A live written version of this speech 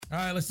All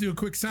right, let's do a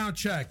quick sound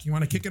check. You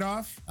want to kick it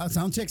off?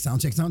 Sound check.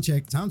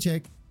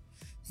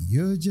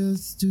 You're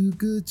just too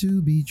good to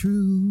be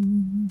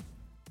true.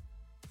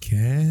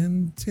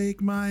 Can't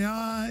take my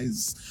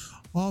eyes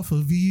off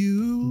of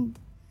you.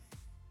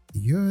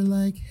 You're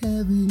like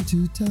heaven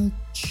to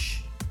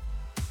touch.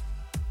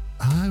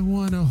 I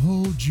want to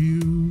hold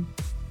you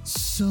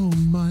so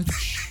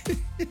much.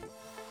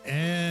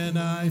 And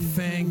I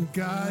thank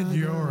God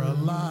you're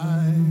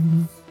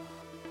alive.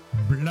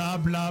 Blah,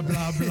 blah,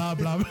 blah, blah,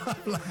 blah, blah,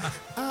 blah.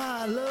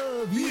 I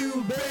love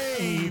you,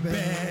 baby.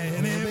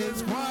 And if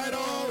it's quite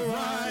all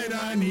right,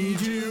 I need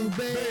you,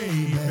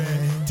 baby,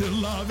 to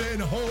love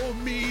and hold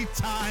me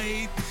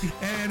tight.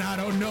 And I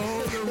don't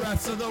know the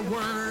rest of the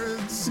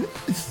words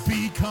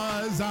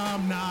because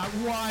I'm not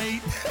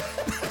white.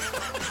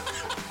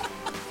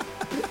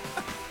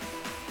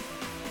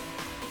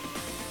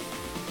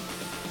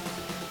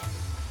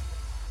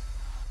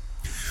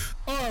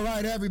 All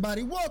right,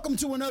 everybody. Welcome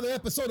to another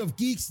episode of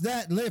Geeks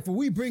That Live, where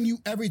we bring you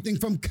everything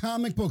from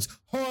comic books,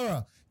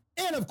 horror,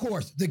 and of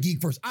course, the Geek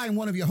Verse. I am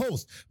one of your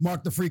hosts,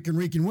 Mark the Freakin'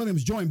 Reekin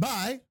Williams, joined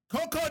by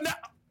Coco.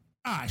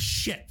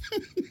 Shit.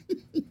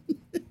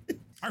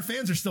 Our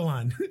fans are still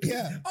on.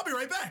 Yeah. I'll be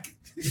right back.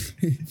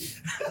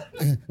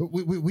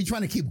 we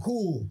trying to keep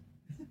cool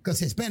because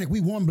Hispanic,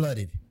 we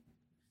warm-blooded.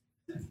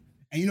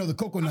 And you know the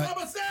coconut. I'm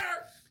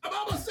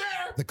almost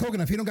there. The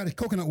coconut, if he don't got his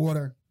coconut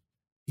water,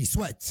 he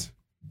sweats.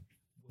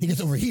 He gets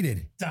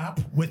overheated. Stop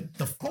with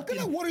the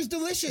Coconut water is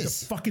delicious.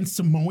 The fucking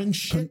Samoan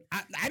shit.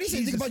 I didn't say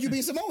anything about you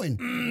being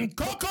Samoan.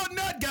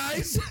 Coconut,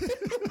 guys.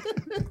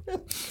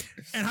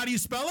 And how do you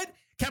spell it?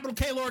 Capital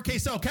K,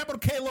 lowercase o, capital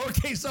K,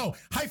 lowercase o,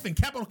 hyphen,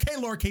 capital K,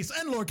 lowercase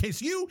n,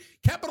 lowercase u,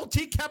 capital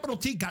T, capital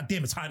T. God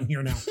damn, it's hot in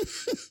here now.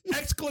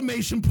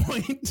 Exclamation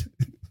point.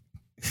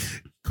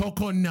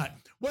 Coconut.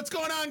 What's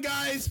going on,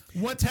 guys?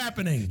 What's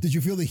happening? Did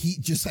you feel the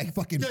heat just like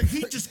fucking... The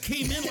heat just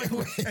came in like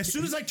as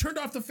soon as I turned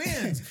off the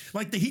fans,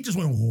 like the heat just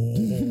went,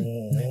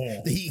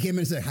 whoa. The heat came in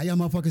and said, how y'all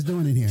motherfuckers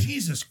doing in here?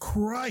 Jesus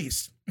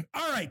Christ.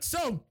 All right,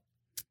 so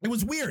it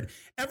was weird.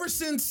 Ever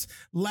since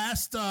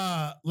last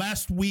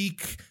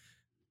week,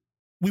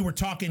 we were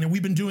talking, and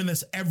we've been doing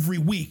this every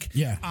week.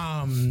 Yeah.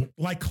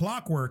 Like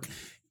clockwork.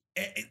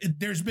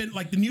 There's been,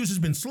 like, the news has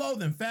been slow,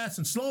 then fast,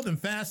 and slow, then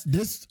fast.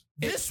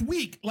 This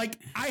week, like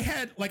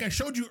I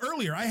showed you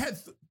earlier, I had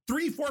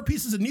 3-4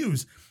 pieces of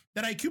news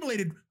that I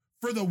accumulated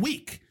for the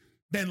week.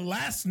 Then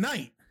last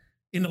night,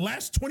 in the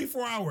last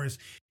 24 hours,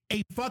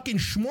 a fucking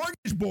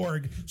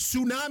smorgasbord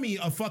tsunami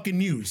of fucking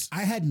news.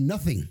 I had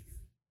nothing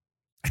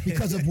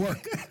because of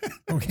work.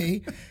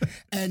 Okay.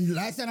 And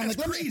last time I'm like,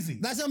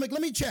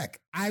 let me check.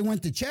 I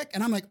went to check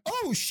and I'm like,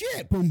 oh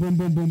shit. Boom, boom,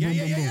 boom, boom, boom, boom.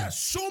 Yeah.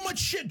 So much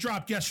shit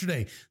dropped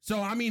yesterday.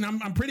 So, I mean,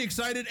 I'm pretty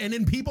excited. And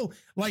then people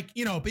like,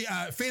 you know,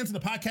 fans of the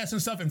podcast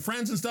and stuff and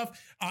friends and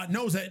stuff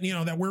knows that, you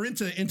know, that we're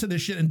into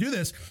this shit and do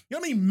this. You know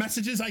how many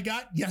messages I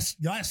got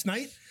last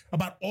night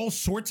about all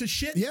sorts of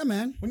shit? Yeah,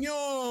 man.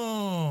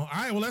 All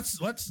right, well,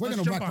 we're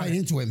going to rock right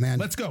into it, man.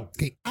 Let's go.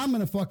 Okay. I'm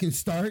going to fucking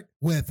start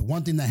with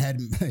one thing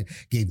that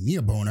gave me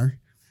a boner.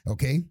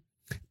 Okay.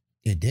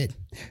 It did.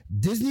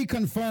 Disney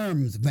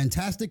confirms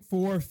Fantastic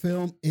Four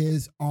film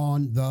is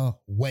on the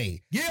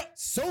way. Yeah.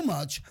 So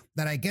much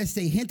that I guess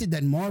they hinted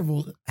that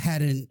Marvel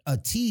had a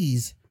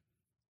tease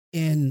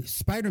in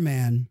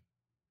Spider-Man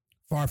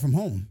Far From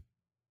Home.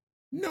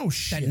 No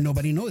shit. That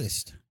nobody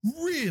noticed.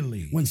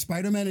 Really? When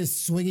Spider-Man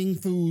is swinging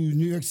through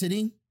New York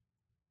City,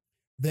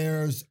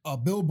 there's a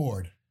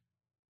billboard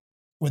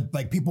with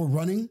like people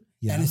running.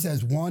 Yeah. And it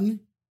says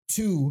 1,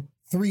 2,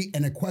 3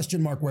 and a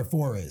question mark where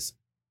 4 is.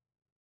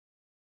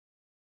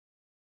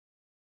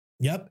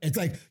 Yep. It's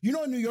like, you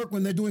know, in New York,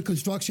 when they're doing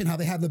construction, how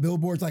they have the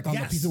billboards like on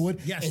the piece of wood?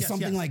 Yes. It's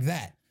something like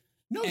that.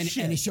 No and,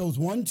 shit. And it shows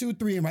 1, 2,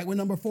 3, and right where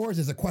number 4 is,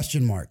 there's a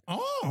question mark.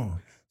 Oh.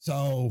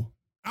 So.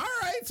 All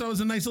right. So it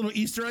was a nice little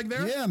Easter egg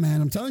there. Yeah, man.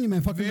 I'm telling you,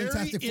 man. Fucking Very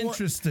Fantastic Four.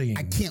 interesting.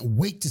 I can't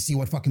wait to see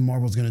what fucking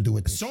Marvel's going to do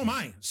with this. So am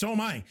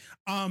I.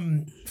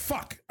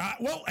 Fuck.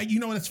 Well, you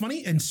know what's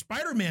funny? In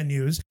Spider-Man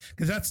news,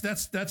 because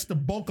that's the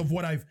bulk of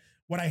what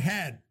I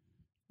had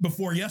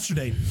before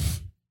yesterday.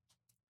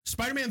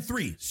 Spider-Man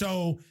 3.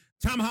 So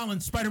Tom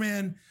Holland,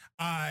 Spider-Man,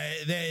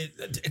 have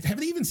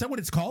they even said what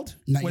it's called?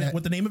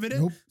 What the name of it is?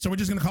 Nope. So we're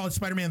just going to call it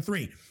Spider-Man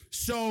 3.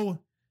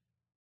 So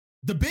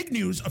the big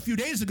news a few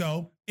days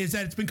ago is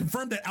that it's been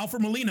confirmed that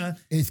Alfred Molina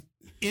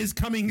is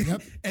coming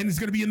and is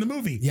going to be in the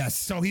movie. Yes.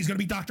 So he's going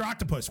to be Dr.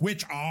 Octopus,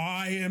 which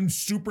I am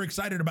super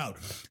excited about.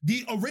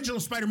 The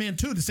original Spider-Man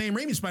 2, the Sam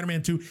Raimi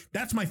Spider-Man 2,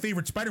 that's my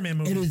favorite Spider-Man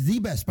movie. It is the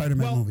best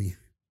Spider-Man movie.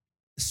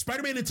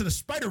 Spider-Man Into the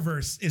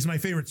Spider-Verse is my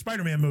favorite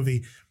Spider-Man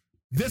movie.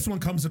 This one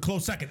comes a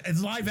close second.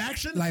 It's live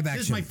action. This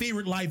is my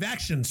favorite live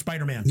action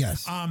Spider-Man.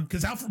 Yes.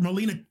 Because Alfred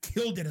Molina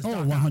killed it as Doc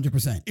Ock.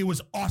 100%. It was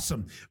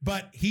awesome.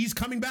 But he's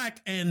coming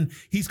back and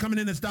he's coming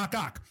in as Doc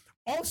Ock.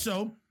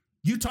 Also,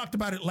 you talked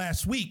about it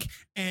last week.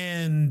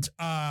 And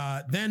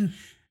then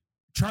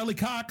Charlie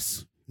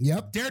Cox,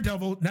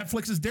 Daredevil,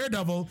 Netflix's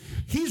Daredevil,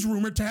 he's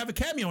rumored to have a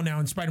cameo now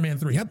in Spider-Man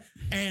 3. Yep.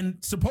 And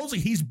supposedly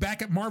he's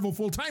back at Marvel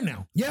full time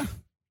now. Yeah.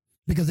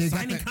 because they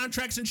signing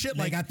contracts and shit.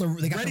 They got the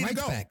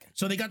rights back.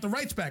 So they got the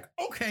rights back.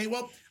 Okay,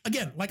 well,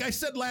 again, like I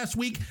said last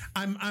week,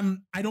 I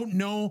don't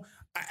know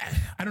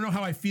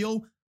how I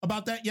feel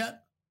about that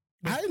yet.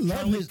 I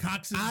love his.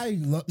 I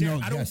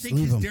don't think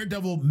his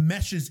Daredevil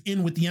meshes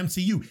in with the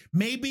MCU.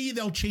 Maybe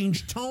they'll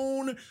change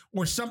tone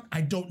or some.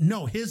 I don't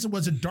know. His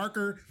was a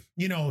darker,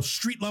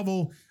 street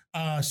level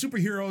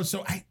superhero.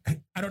 So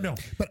I don't know.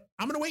 But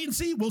I'm gonna wait and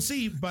see. We'll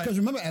see. But because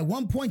remember, at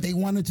one point they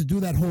wanted to do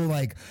that whole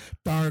like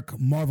dark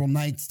Marvel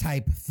Knights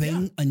type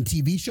thing on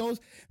TV shows.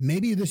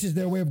 Maybe this is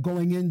their way of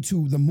going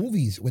into the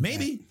movies with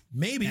maybe,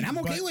 and I'm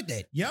okay with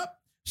it. Yep.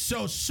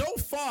 So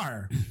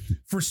far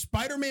for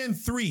Spider-Man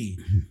 3.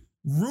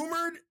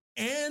 Rumored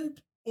and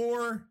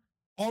or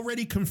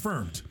already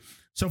confirmed.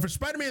 So for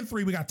Spider-Man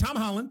 3, we got Tom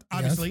Holland,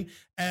 obviously,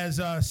 as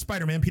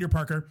Spider-Man, Peter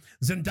Parker.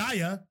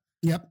 Zendaya,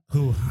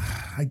 who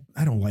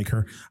I don't like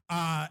her,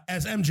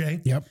 as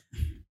MJ. Yep.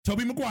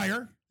 Tobey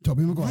Maguire.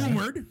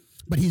 Rumored.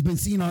 But he's been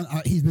seen on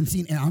set. He's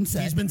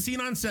been seen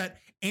on set.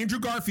 Andrew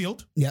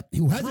Garfield. Yep.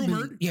 Who has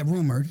rumored.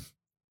 Rumored.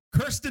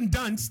 Kirsten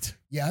Dunst.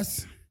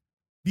 Yes.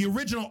 The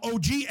original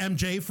OG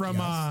MJ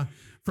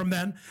from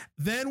then.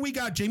 Then we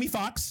got Jamie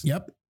Foxx.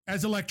 Yep.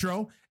 As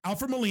Electro,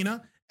 Alfred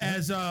Molina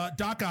as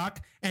Doc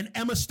Ock, and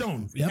Emma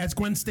Stone as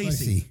Gwen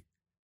Stacy.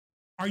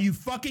 Are you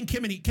fucking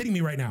kidding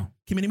me right now?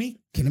 Kidding me?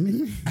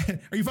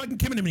 Are you fucking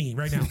kidding me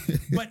right now?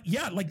 But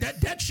yeah, like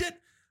that shit.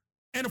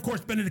 And of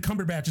course, Benedict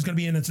Cumberbatch is going to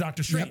be in as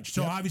Doctor Strange.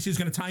 So obviously it's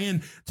going to tie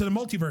in to the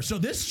multiverse. So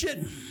this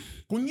shit,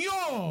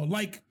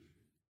 like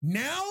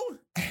now,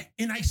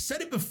 and I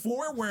said it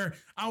before where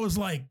I was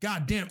like,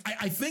 God damn,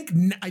 I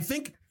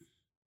think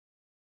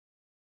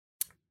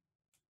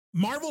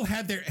Marvel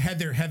had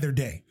their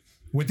day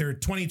with their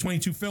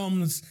 2022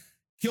 films,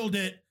 killed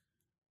it,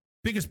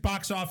 biggest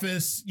box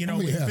office,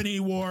 Infinity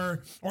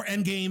War or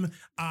Endgame,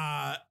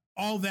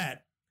 all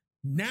that.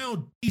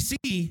 Now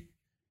DC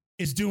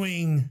is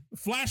doing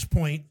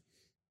Flashpoint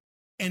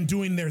and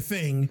doing their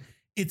thing.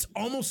 It's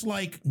almost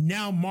like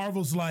now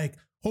Marvel's like,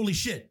 holy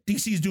shit,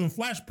 DC is doing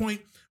Flashpoint,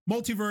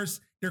 multiverse,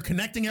 they're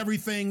connecting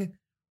everything.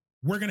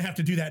 We're gonna have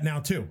to do that now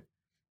too.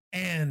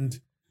 And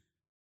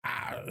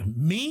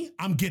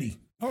I'm giddy.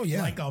 Oh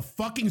yeah, like a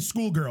fucking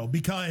schoolgirl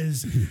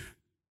because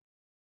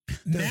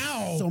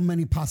now so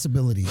many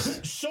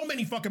possibilities, so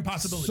many fucking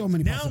possibilities.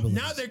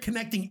 Now they're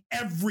connecting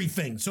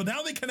everything. So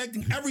now they're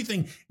connecting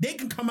everything. They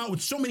can come out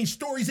with so many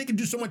stories. They can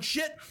do so much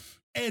shit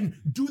and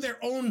do their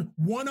own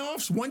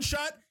one-offs, one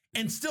shot,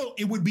 and still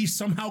it would be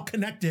somehow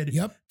connected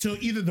to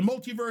either the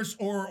multiverse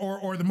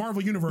or the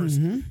Marvel universe.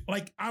 Mm-hmm.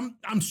 Like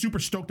I'm super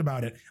stoked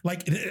about it.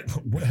 Like.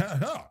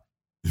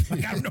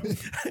 Like I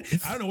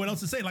don't know what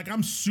else to say. Like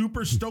I'm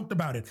super stoked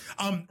about it.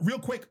 Real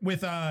quick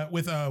with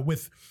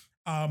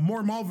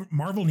more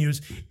Marvel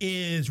news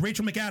is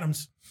Rachel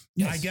McAdams.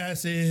 Yes. I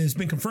guess has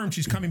been confirmed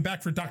she's coming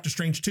back for Doctor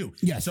Strange 2.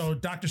 Yes. So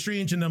Doctor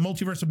Strange in the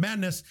Multiverse of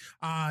Madness,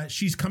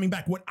 she's coming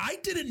back. What I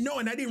didn't know,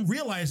 and I didn't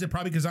realize it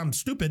probably because I'm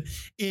stupid,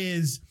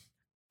 is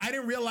I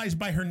didn't realize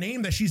by her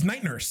name that she's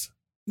Night Nurse.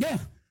 Yeah.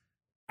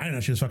 I didn't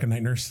know she was fucking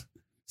Night Nurse.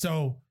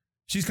 So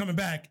she's coming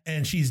back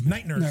and she's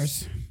Night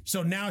Nurse.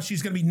 So now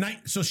she's going to be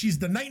So she's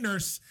the Night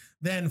Nurse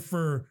then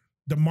for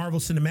the Marvel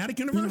Cinematic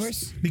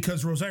Universe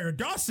because Rosario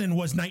Dawson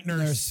was Night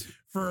Nurse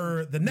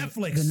for the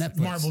Netflix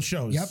Marvel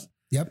shows.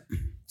 Yep.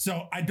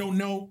 So I don't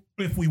know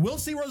if we will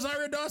see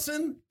Rosario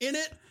Dawson in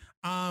it.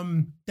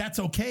 That's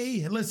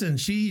okay. Listen,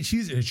 she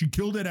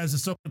killed it as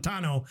Ahsoka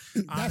Tano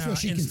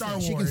in Star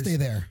Wars. She can stay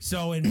there.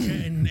 So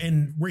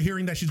and we're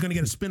hearing that she's going to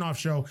get a spin-off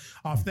show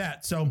off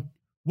that. So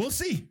we'll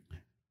see.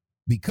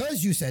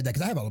 Because you said that,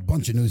 because I have a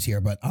bunch of news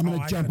here, but I'm going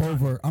to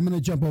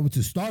jump over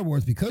to Star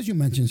Wars because you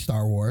mentioned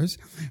Star Wars.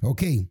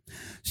 Okay.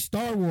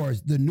 Star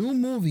Wars, the new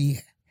movie,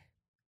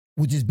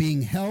 which is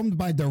being helmed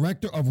by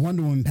director of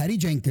Wonder Woman, Patty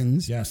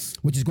Jenkins. Yes.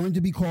 Which is going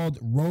to be called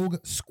Rogue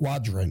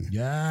Squadron.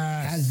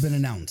 Yes. Has been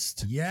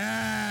announced.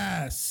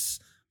 Yes.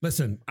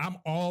 Listen, I'm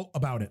all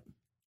about it.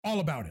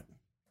 All about it.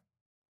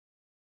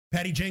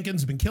 Patty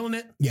Jenkins has been killing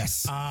it.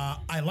 Yes.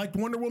 I liked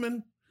Wonder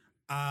Woman.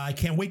 I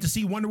can't wait to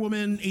see Wonder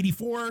Woman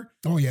 84.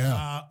 Oh,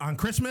 yeah. On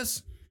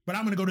Christmas. But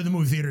I'm going to go to the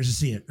movie theaters to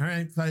see it. All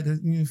right?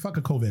 Fuck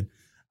a COVID.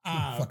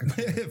 Fuck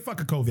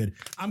a COVID.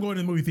 I'm going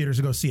to the movie theaters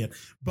to go see it.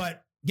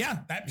 But yeah,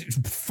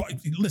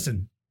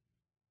 listen,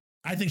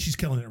 I think she's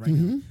killing it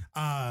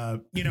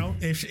right now.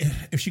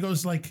 If she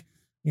goes like,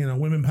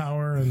 women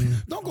power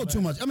and don't go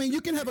too much. I mean, you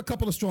can have a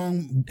couple of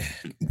strong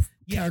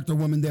character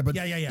women there, but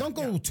don't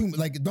go too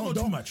don't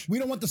too much. We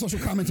don't want the social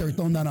commentary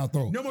thrown down our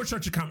throat. No more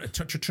social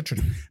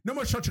commentary. No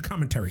more social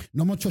commentary.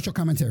 No more social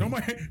commentary.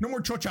 No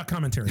more chocha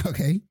commentary.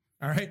 Okay.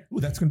 All right. Ooh,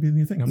 that's going to be the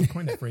new thing. I'm going to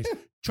coin that phrase.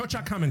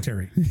 Chocha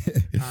commentary.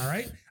 All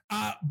right.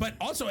 But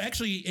also,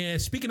 actually,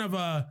 speaking of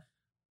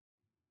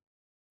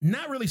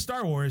not really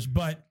Star Wars,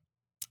 but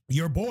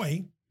your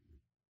boy,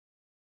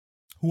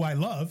 who I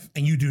love,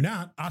 and you do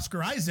not,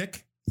 Oscar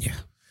Isaac. Yeah.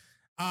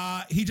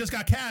 He just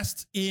got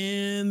cast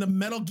in the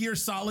Metal Gear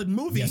Solid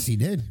movie. Yes, he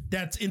did.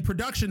 That's in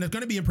production. That's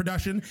going to be in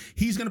production.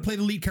 He's going to play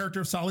the lead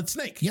character of Solid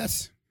Snake.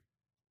 Yes.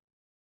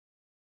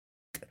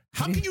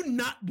 How can you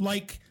not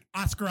like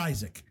Oscar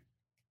Isaac?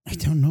 I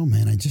don't know,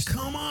 man.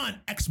 Come on,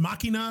 Ex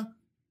Machina,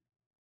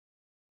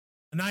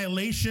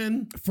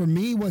 Annihilation. For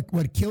me,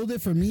 what killed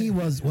it for me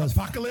was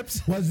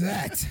Apocalypse. Was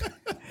that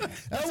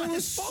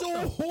was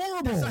so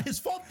horrible. It's not his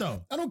fault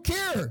though. I don't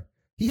care.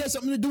 He has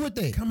something to do with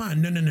it. Come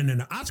on,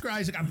 no. Oscar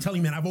Isaac, I'm telling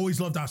you, man, I've always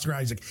loved Oscar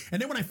Isaac.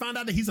 And then when I found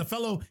out that he's a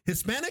fellow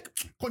Hispanic,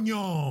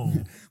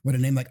 coño. With a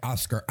name like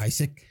Oscar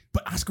Isaac.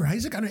 But Oscar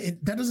Isaac,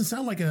 that doesn't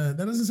sound like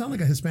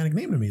a Hispanic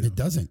name to me, though. It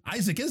doesn't.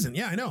 Isaac isn't.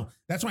 Yeah, I know.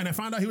 That's why when I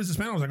found out he was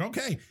Hispanic, I was like,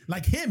 okay.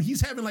 Like him,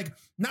 he's having like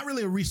not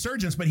really a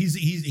resurgence, but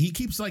he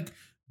keeps like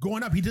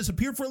going up. He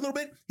disappeared for a little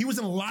bit. He was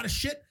in a lot of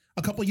shit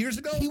a couple years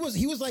ago. He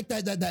was like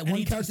that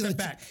one character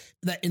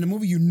that in the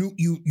movie you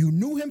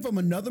knew him from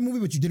another movie,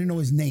 but you didn't know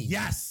his name.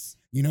 Yes.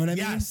 You know what I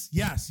mean?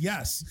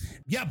 Yes.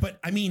 Yeah, but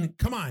I mean,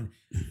 come on.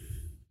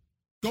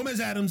 Gomez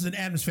Addams and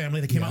Addams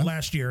Family that came out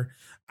last year.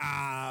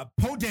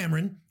 Poe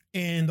Dameron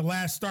in the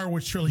last Star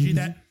Wars trilogy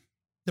that,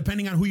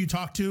 depending on who you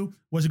talk to,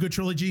 was a good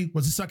trilogy,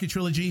 was a sucky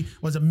trilogy,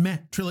 was a meh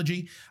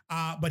trilogy.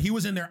 But he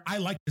was in there. I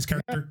liked his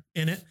character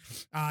in it.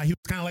 He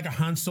was kind of like a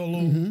Han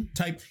Solo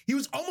type. He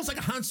was almost like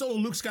a Han Solo,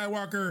 Luke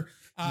Skywalker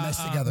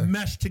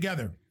meshed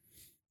together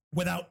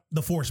without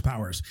the Force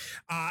powers.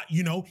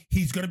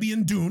 He's going to be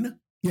in Dune.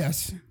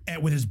 Yes.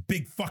 With his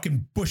big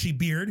fucking bushy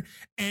beard.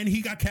 And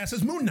he got cast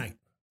as Moon Knight.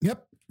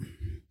 Yep.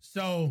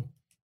 So,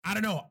 I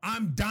don't know.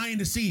 I'm dying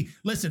to see.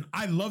 Listen,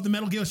 I love the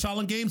Metal Gear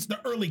Solid games,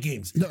 the early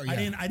games. No,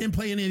 yeah. I didn't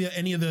play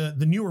any of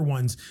the newer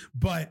ones,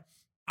 but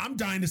I'm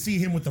dying to see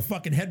him with the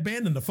fucking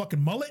headband and the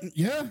fucking mullet.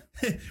 Yeah.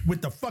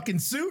 With the fucking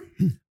suit.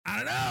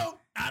 I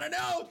don't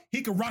know.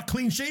 He could rock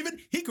clean shaven.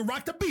 He could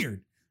rock the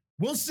beard.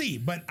 We'll see.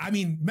 But I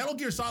mean, Metal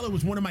Gear Solid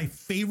was one of my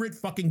favorite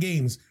fucking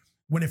games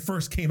when it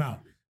first came out.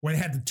 When it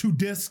had the 2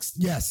 discs.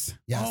 Yes.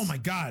 Oh my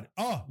God.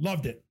 Oh,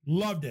 loved it.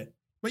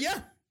 But yeah.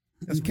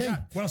 That's okay.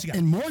 What else you got?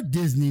 In more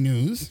Disney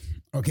news,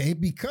 okay,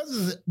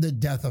 because of the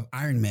death of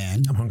Iron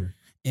Man. I'm hungry.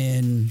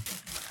 In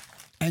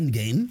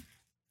Endgame,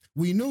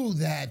 we knew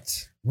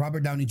that Robert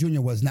Downey Jr.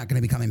 was not going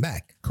to be coming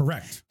back.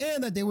 Correct.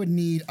 And that they would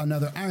need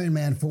another Iron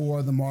Man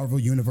for the Marvel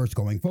Universe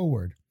going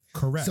forward.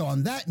 Correct. So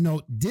on that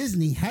note,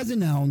 Disney has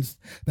announced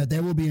that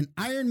there will be an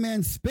Iron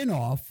Man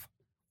spinoff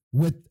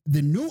with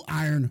the new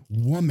Iron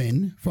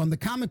Woman from the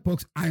comic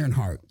books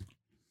Ironheart.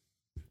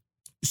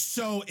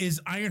 So is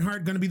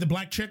Ironheart going to be the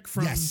black chick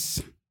from?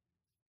 Yes.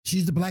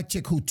 She's the black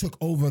chick who took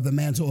over the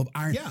mantle of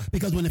Iron. Yeah.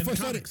 Because when it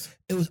first started,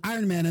 it was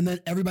Iron Man, and then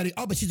everybody,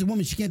 but she's a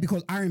woman, she can't be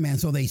called Iron Man,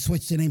 so they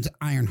switched the name to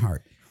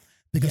Ironheart.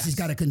 Because she's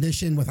got a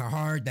condition with her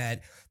heart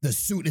that the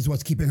suit is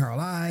what's keeping her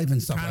alive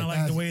and stuff like that. Kind of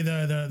like the way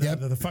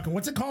the fucking,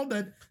 what's it called?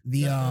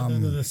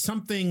 The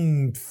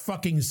something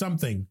fucking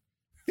something.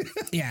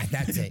 Yeah,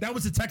 that's it. That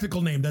was the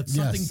technical name. That's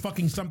something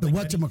fucking something. The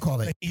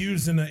whatchamacallit. He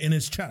used in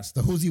his chest.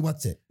 The who's he,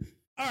 what's it?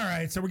 All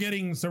right, so we're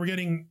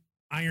getting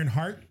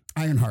Ironheart.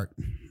 Ironheart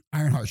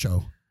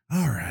show.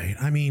 All right.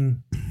 I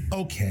mean,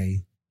 okay.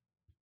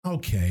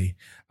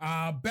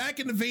 Back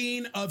in the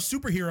vein of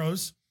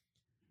superheroes,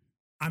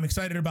 I'm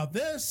excited about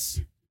this.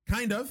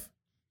 Kind of.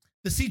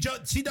 The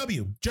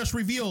CW just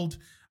revealed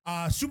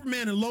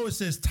Superman and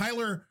Lois's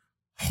Tyler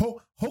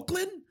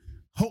Hoechlin.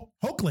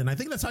 Hoechlin, I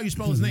think that's how you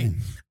spell his name,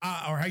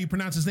 or how you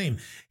pronounce his name.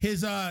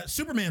 His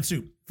Superman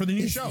suit for the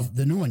new show.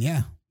 The new one,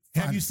 yeah.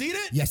 Have you seen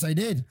it? Yes, I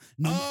did.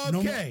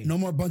 Okay. No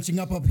more bunching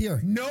up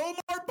here. No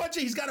more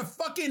bunching. He's got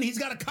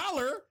a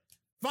collar.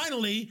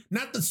 Finally,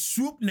 not the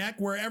swoop neck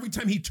where every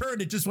time he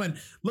turned, it just went,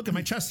 look at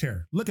my chest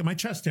hair. Look at my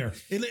chest hair.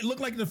 It looked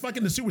like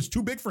the suit was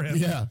too big for him.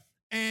 Yeah.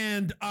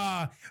 And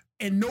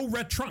no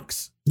red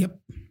trunks. Yep.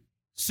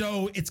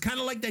 So it's kind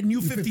of like that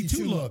New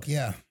 52 look.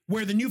 Yeah.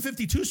 Where the New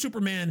 52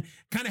 Superman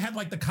kind of had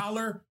like the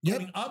collar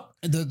going up.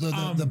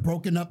 The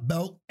broken up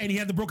belt. And he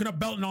had the broken up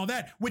belt and all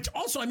that. Which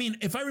also, I mean,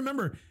 if I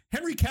remember,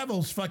 Henry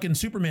Cavill's fucking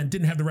Superman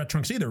didn't have the red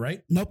trunks either,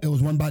 right? Nope. It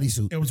was one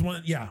bodysuit. It was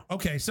one. Yeah.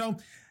 Okay. So,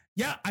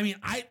 yeah, I mean,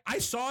 I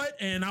saw it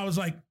and I was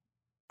like,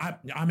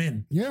 I'm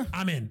in. Yeah.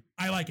 I'm in.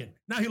 I like it.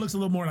 Now he looks a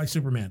little more like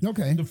Superman.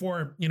 Okay.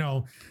 Before,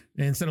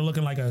 instead of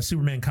looking like a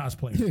Superman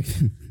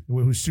cosplayer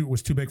whose suit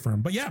was too big for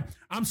him. But yeah,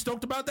 I'm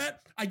stoked about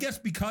that. I guess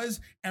because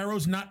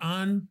Arrow's not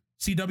on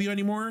CW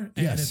anymore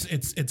and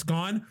it's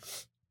gone.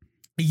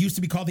 It used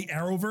to be called the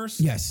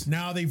Arrowverse. Yes.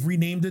 Now they've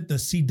renamed it the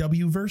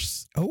CW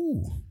verse.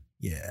 Oh.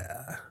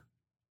 Yeah.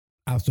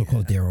 I also call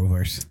it the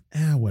Arrowverse.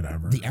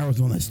 Whatever. The Arrow's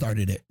the one that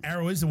started it.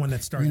 Arrow is the one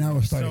that started it. Arrow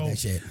started that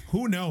shit.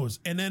 Who knows?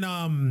 And then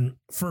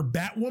for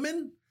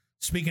Batwoman,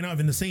 speaking of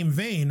in the same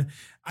vein,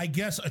 I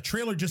guess a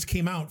trailer just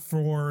came out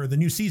for the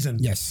new season.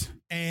 Yes.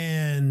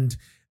 And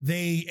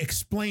they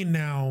explain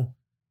now,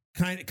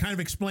 kind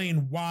of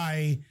explain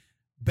why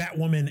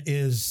Batwoman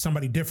is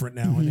somebody different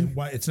now and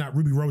why it's not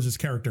Ruby Rose's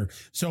character.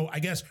 So I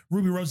guess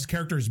Ruby Rose's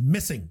character is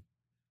missing.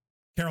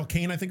 Carol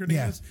Kane, I think her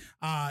name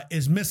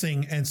is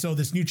missing, and so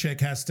this new chick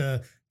has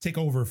to take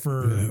over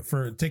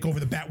take over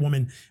the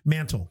Batwoman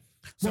mantle.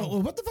 So,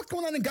 well, what the fuck's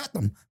going on in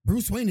Gotham?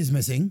 Bruce Wayne is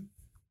missing.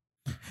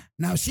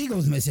 Now she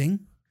goes missing.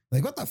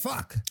 Like, what the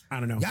fuck?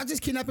 I don't know. Y'all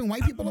just kidnapping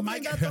white people over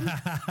in Gotham?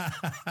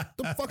 What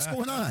the fuck's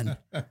going on?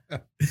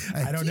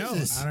 I don't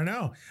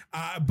know.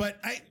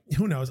 But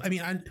who knows? I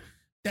mean,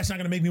 That's not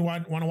going to make me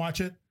want to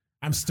watch it.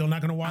 I'm still not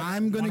going to watch.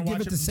 I'm going to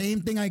give it the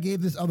same thing I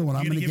gave this other one.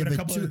 I'm going to give it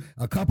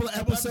a couple of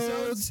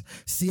episodes,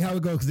 see how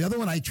it goes. Because the other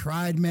one I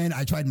tried, man.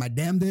 I tried my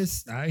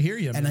damnedest. I hear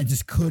you, and I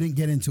just couldn't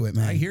get into it,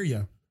 man. I hear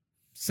you.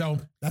 So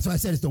that's why I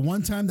said it's the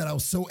one time that I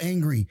was so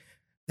angry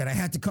that I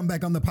had to come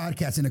back on the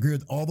podcast and agree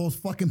with all those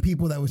fucking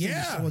people that was saying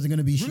the show wasn't going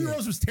to be shit. Ruby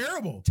Rose was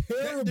terrible.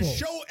 Terrible. The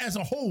show as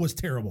a whole was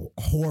terrible.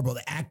 Horrible.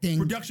 The acting,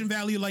 production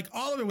value, like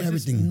all of it was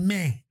everything. Just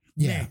meh.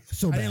 Yeah,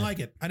 so bad.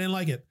 I didn't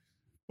like it.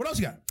 What else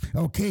you got?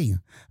 Okay.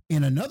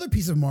 In another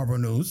piece of Marvel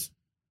news,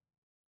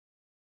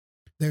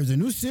 there's a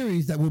new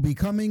series that will be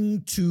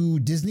coming to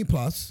Disney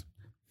Plus.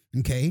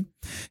 Okay.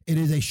 It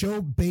is a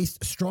show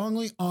based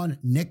strongly on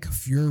Nick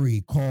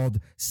Fury called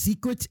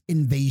Secret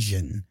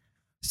Invasion.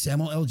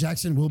 Samuel L.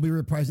 Jackson will be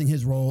reprising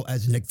his role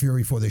as Nick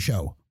Fury for the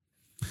show.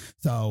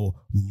 So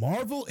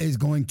Marvel is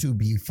going to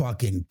be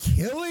fucking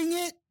killing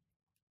it.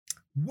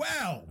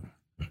 Well,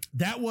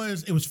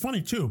 it was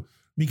funny too,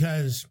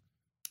 because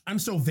I'm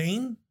so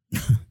vain.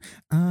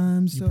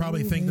 You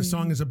probably think the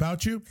song is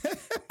about you.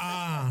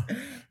 Man,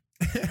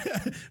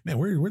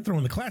 we're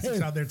throwing the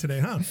classics out there today,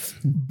 huh?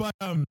 But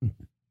I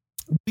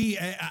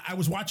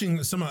was watching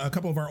a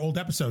couple of our old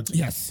episodes.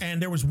 Yes.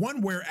 And there was one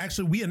where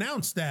actually we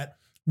announced that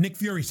Nick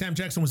Fury, Sam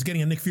Jackson was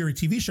getting a Nick Fury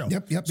TV show.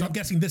 Yep. So I'm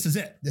guessing this is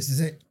it. This is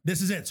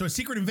it. So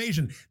Secret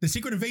Invasion. The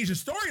Secret Invasion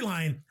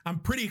storyline I'm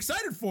pretty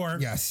excited for.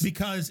 Yes.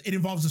 Because it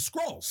involves the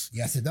Skrulls.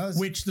 Yes, it does.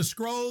 Which the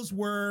Skrulls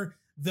were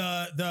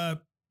the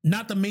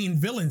not the main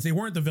villains. They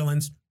weren't the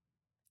villains.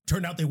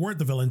 Turned out they weren't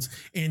the villains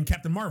in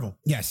Captain Marvel.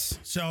 Yes.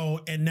 So,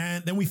 and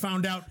then we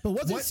found out. But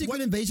wasn't Secret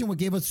Invasion what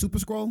gave us Super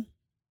Skrull?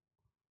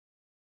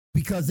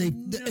 Because they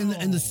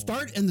in the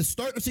start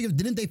of Secret,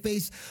 didn't they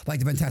face like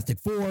the Fantastic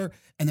Four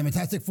and the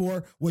Fantastic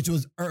Four, which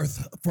was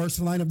Earth's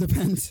first line of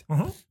defense,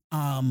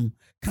 kind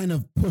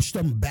of pushed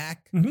them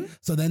back. Mm-hmm.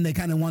 So then they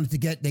kind of wanted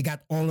to they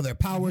got all of their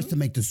powers to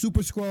make the Super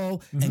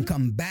Skrull and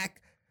come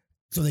back.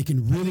 So they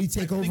can really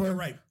take over.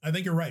 I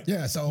think you're right.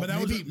 Yeah. So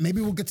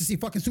maybe we'll get to see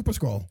fucking Super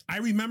Skrull. I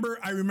remember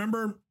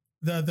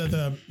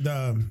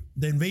the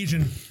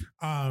invasion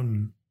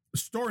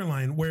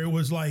storyline where it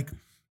was like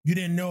you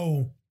didn't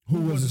know who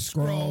was a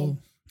Skrull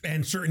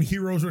and certain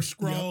heroes were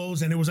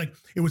Skrulls, and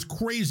it was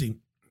crazy,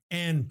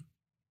 and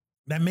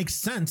that makes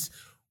sense.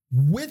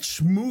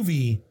 Which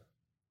movie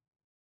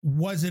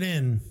was it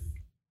in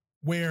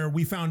where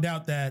we found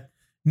out that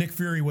Nick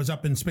Fury was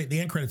up in space? The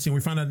end credit scene,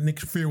 we found out Nick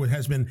Fury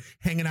has been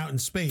hanging out in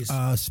space.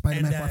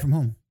 Spider-Man Far From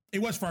Home.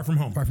 It was Far From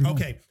Home.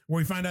 Okay. Where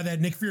we find out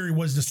that Nick Fury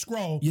was the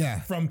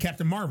Skrull from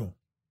Captain Marvel.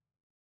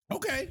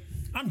 Okay.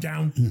 I'm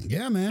down.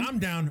 Yeah, man. I'm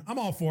down. I'm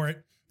all for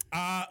it.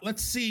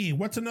 Let's see.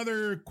 What's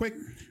another quick?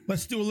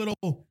 Let's do a little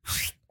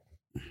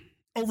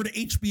over to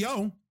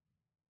HBO.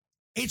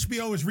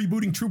 HBO is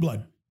rebooting True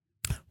Blood.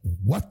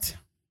 What?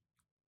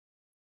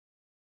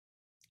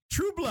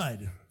 True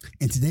Blood.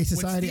 In today's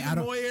society,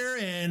 Stephen Moyer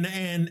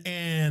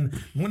and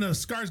one of the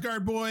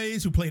Skarsgård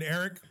boys who played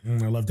Eric.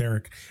 I loved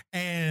Eric.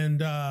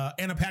 And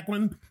Anna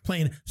Paquin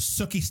playing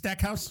Sookie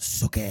Stackhouse.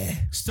 Sookie.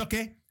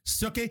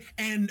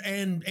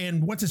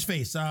 And what's his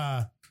face?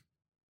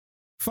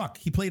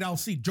 He played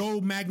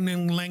Joe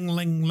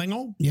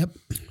Magnanlengo. Yep.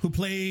 Who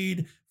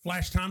played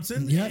Flash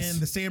Thompson in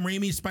the Sam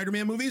Raimi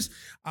Spider-Man movies.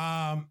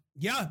 They're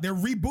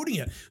rebooting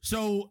it.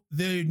 So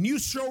the new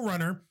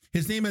showrunner,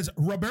 his name is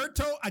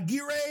Roberto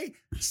Aguirre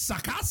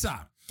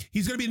Sacasa.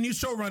 He's going to be the new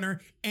showrunner.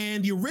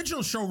 And the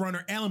original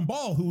showrunner, Alan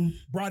Ball, who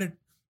brought it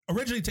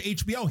originally to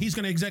HBO, he's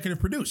going to executive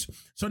produce.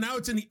 So now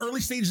it's in the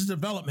early stages of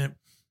development.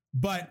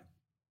 But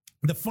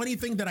the funny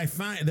thing that I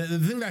find, the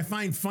thing that I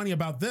find funny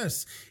about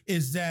this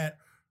is that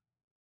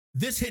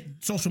this hit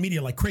social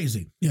media like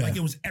crazy. Yeah. Like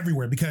it was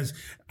everywhere because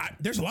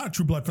there's a lot of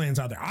True Blood fans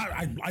out there.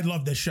 I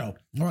love this show.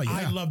 Oh, yeah.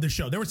 I love this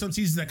show. There were some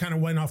seasons that kind of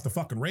went off the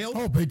fucking rails.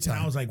 Oh, big time.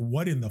 And I was like,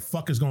 what in the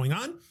fuck is going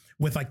on?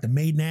 With like the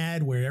maiden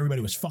ad where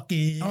everybody was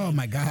fucking. Oh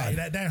my God.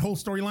 That whole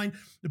storyline.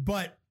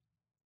 But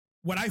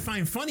what I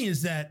find funny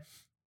is that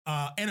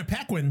Anna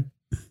Paquin,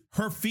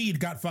 her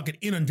feed got fucking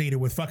inundated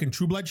with fucking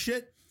True Blood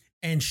shit.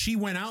 And she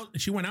went out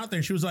there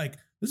and she was like,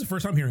 this is the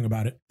first time hearing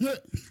about it.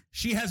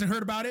 She hasn't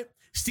heard about it.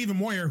 Stephen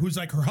Moyer, who's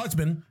like her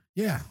husband.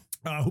 Yeah.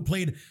 Who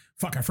played,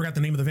 I forgot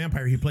the name of the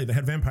vampire. He played the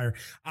head vampire.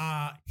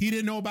 He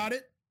didn't know about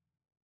it.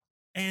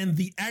 And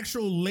the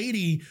actual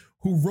lady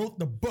who wrote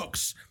the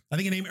books, I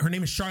think her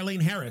name is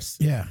Charlaine Harris.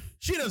 Yeah.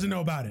 She doesn't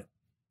know about it.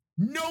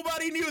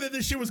 Nobody knew that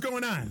this shit was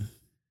going on.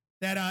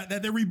 That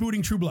they're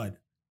rebooting True Blood.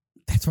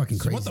 That's fucking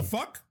crazy. What the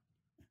fuck?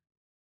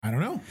 I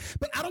don't know.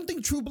 But I don't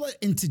think True Blood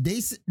in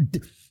today's...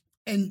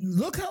 And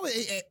look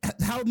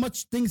how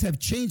much things have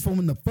changed from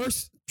when the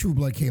first True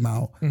Blood came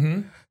out.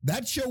 Mm-hmm.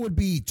 That show would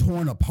be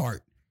torn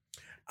apart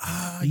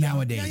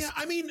nowadays. Yeah.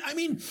 I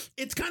mean,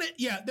 it's kind of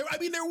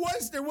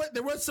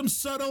there was some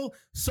subtle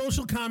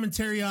social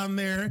commentary on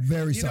there.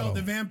 Very subtle. You know,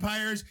 the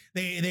vampires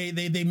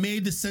they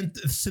made the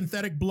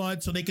synthetic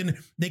blood so they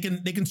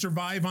can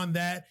survive on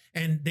that,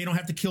 and they don't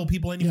have to kill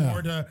people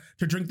anymore to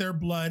drink their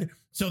blood.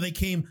 So they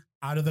came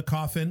out of the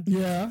coffin.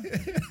 Yeah.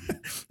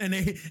 And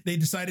they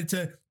decided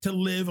to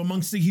live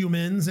amongst the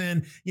humans.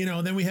 And,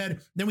 then we had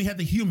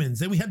the humans,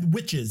 then we had the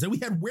witches, then we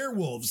had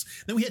werewolves,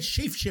 then we had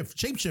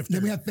shapeshifters.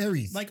 Then we had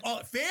fairies. Like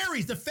all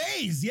fairies, the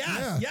fays.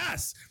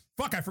 Yes.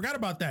 Fuck, I forgot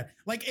about that.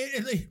 Like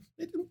a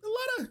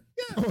lot of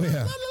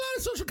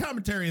social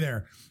commentary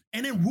there.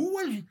 And then who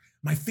was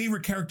my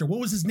favorite character? What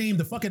was his name?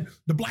 The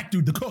black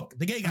dude, the cook,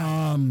 the gay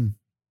guy.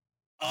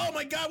 Oh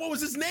my God, what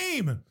was his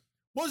name?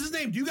 What was his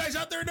name? Do you guys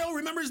out there know?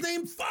 Remember his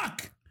name?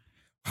 Fuck.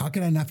 How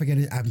can I not forget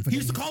it? He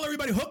used to call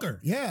everybody Hooker.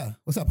 Yeah.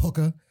 What's up,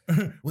 Hooker?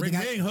 Ring,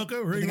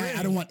 Hooker. Ring.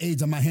 I don't want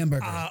AIDS on my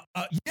hamburger.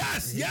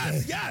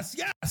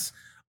 Yes.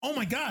 Oh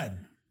my God.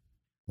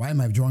 Why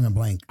am I drawing a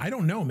blank? I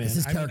don't know, man.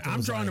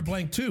 I'm drawing a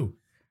blank too.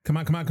 Come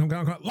on.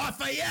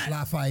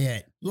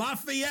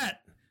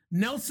 Lafayette.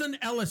 Nelson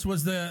Ellis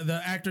was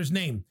the actor's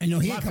name. And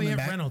he Lafayette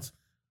back. Reynolds.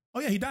 Oh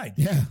yeah, he died.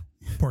 Yeah.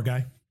 Poor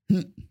guy.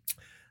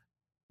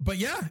 But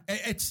yeah,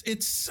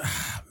 it's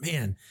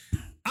man.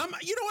 I'm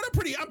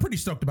pretty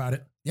stoked about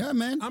it. Yeah,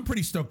 man. I'm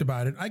pretty stoked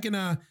about it. I can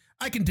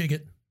dig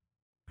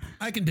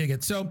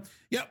it. So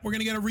yeah, we're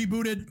gonna get a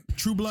rebooted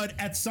True Blood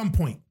at some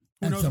point.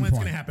 Who knows when it's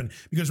gonna happen?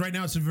 Because right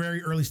now it's in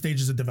very early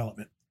stages of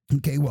development.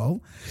 Okay,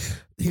 well,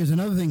 here's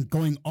another thing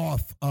going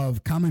off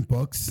of comic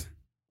books.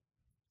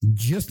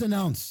 Just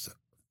announced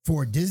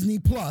for Disney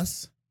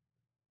Plus.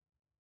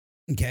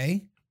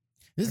 Okay.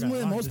 This is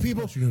one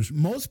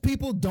most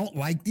people don't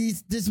like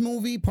this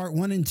movie, part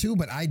 1 and 2,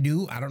 but I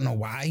do. I don't know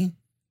why.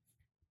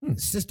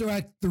 Sister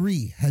Act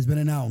 3 has been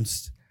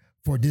announced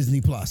for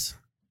Disney Plus.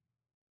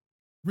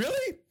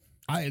 Really?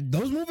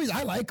 Those movies,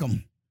 I like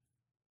them.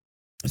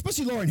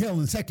 Especially Lauryn Hill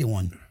in the second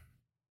one.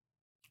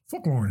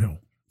 Fuck Lauryn Hill.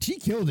 She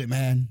killed it,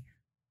 man.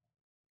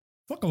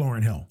 Fuck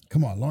Lauryn Hill.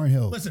 Come on, Lauryn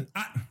Hill. Listen,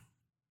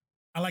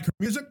 I like her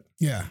music.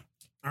 Yeah.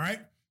 All right.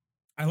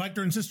 I liked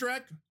her in Sister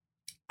Act.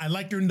 I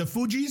liked her in the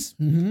Fugees.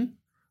 Mm-hmm.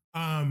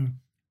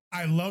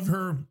 I love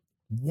her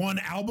one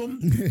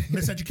album,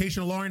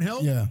 Miseducation of Lauryn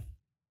Hill. Yeah.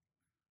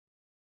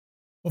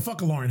 Well,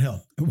 fuck Lauryn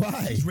Hill.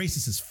 Why? She's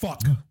racist as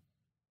fuck.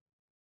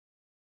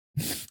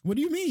 What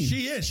do you mean?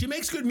 She is. She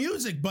makes good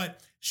music,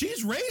 but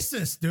she's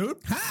racist, dude.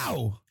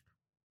 How?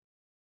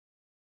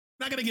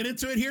 Not gonna get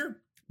into it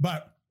here,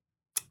 but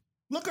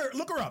look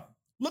her up.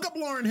 Look up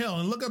Lauryn Hill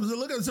and look at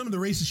some of the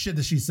racist shit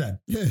that she said.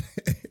 I'm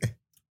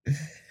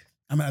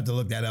gonna have to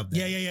look that up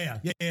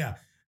then. Yeah.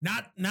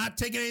 Not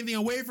taking anything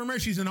away from her.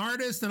 She's an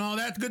artist and all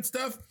that good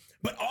stuff.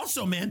 But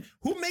also, man,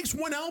 who makes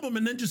one album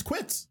and then just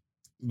quits?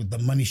 With the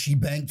money she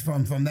banked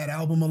from that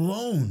album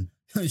alone.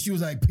 She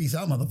was like, peace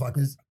out,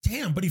 motherfuckers.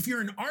 Damn, but if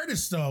you're an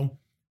artist though,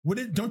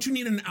 don't you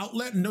need an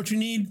outlet and don't you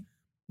need,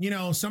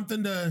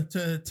 something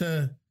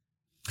to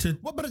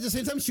well, but at the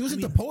same time, she was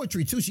into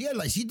poetry too. She had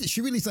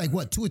she released 2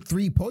 or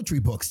 3 poetry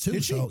books too.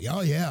 Did she? So,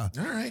 oh yeah.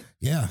 All right.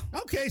 Yeah.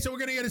 Okay, so we're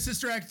gonna get a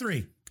Sister Act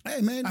 3.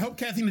 Hey man. I hope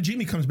Kathy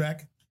Najimy comes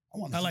back.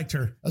 I liked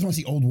her. I just want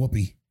to see old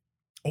Whoopi.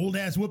 Old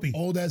ass Whoopi.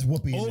 Old ass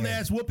Whoopi. Old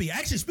ass Whoopi.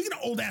 Actually, speaking of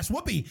old ass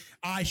Whoopi,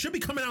 I should be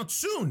coming out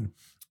soon.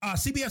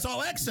 CBS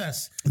All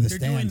Access. They're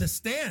doing The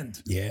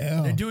Stand.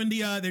 Yeah. They're doing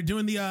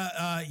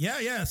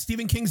the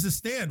Stephen King's The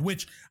Stand,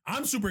 which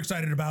I'm super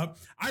excited about.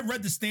 I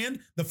read The Stand.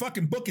 The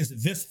fucking book is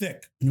this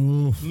thick.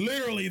 Oof.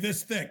 Literally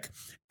this thick.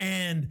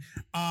 And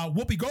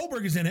Whoopi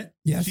Goldberg is in it.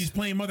 Yes. She's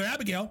playing Mother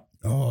Abigail.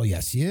 Oh,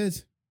 yes, she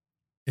is.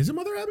 Is it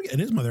Mother Abigail? It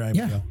is Mother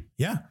Abigail.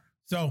 Yeah.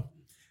 So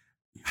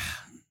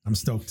I'm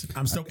stoked.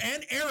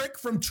 And Eric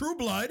from True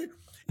Blood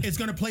is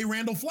going to play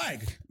Randall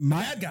Flagg,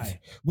 bad guy.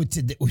 With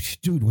the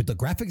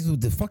graphics,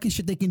 with the fucking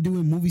shit they can do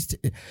in movies.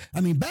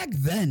 I mean, back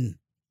then,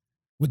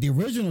 with the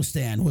original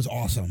Stand was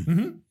awesome.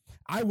 Mm-hmm.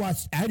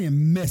 I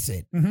didn't miss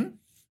it. Mm-hmm.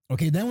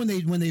 Okay, then when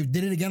they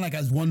did it again,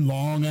 as one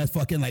long ass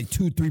fucking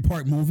 2-3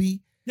 part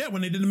movie. Yeah,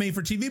 when they did the made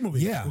for TV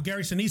movie. Yeah. With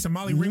Gary Sinise and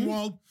Molly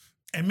Ringwald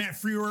and Matt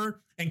Frewer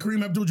and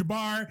Kareem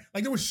Abdul-Jabbar.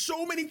 There were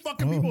so many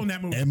fucking people in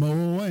that movie.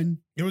 M-O-O-N.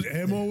 It was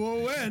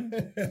M-O-O-N.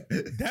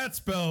 That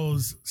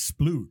spells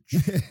splooge.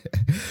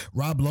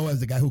 Rob Lowe as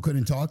the guy who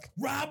couldn't talk.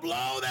 Rob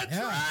Lowe, that's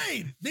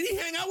right. Did he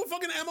hang out with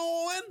fucking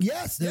M-O-O-N?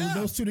 Yes,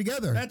 those two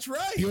together. That's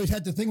right. He always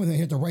had the thing with him.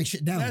 He had to write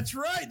shit down. That's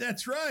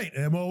right.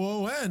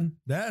 M-O-O-N.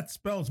 That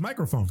spells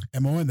microphone.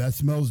 M-O-N, that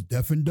smells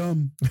deaf and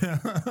dumb.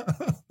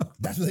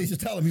 That's what they used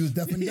to tell him. He was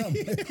deaf and dumb.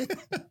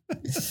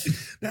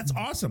 That's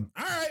awesome.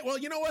 All right. Well,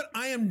 you know what?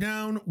 I am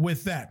down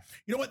with that.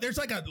 You know what? There's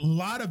a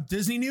lot of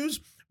Disney news,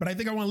 but I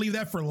think I want to leave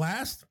that for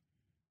last.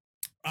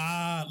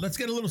 Let's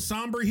get a little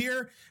somber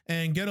here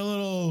and get a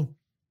little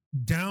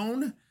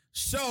down.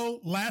 So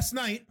last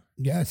night,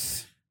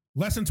 yes,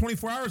 less than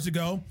 24 hours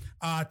ago,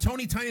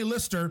 Tony Tiny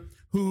Lister,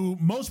 who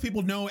most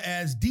people know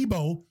as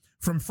Debo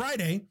from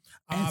Friday,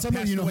 and some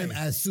of you know him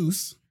as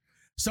Zeus.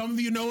 Some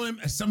of you know him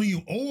as some of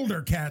you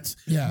older cats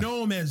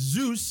know him as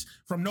Zeus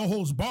from No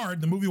Holds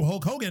Barred, the movie with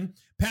Hulk Hogan,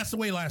 passed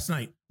away last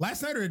night.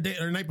 Last night or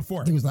the night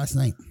before? I think it was last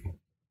night.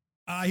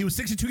 He was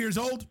 62 years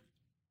old,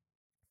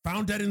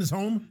 found dead in his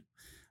home.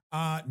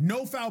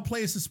 No foul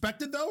play is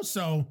suspected, though,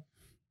 so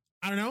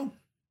I don't know.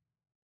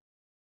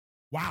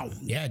 Wow.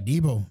 Yeah,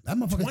 Debo. That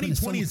motherfucker.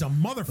 2020 is a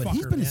motherfucker. But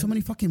he's been in so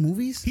many fucking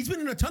movies. He's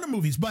been in a ton of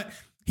movies, but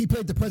he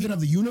played the president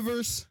of the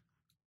universe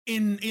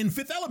in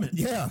Fifth Element.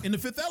 Yeah, in the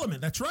Fifth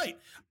Element. That's right.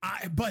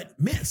 But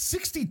man,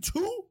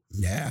 62.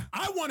 Yeah.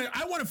 I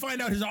want to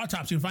find out his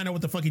autopsy and find out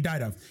what the fuck he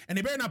died of. And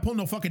they better not pull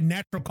no fucking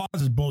natural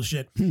causes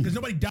bullshit because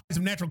nobody dies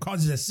of natural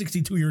causes at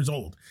 62 years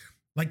old.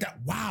 Like that.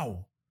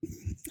 Wow.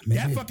 Maybe.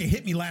 That fucking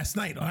hit me last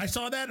night. I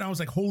saw that and I was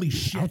like, holy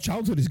shit. Our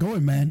childhood is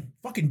going, man.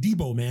 Fucking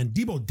Debo, man.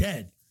 Debo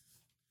dead.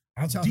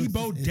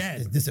 Debo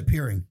dead. Is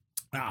disappearing.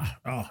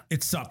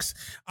 It sucks.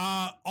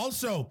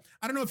 Also,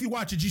 I don't know if you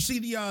watch it. Did you see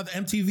the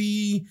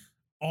MTV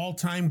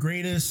all-time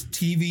greatest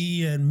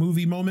TV and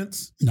movie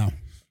moments? No.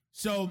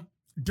 So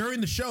during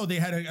the show, they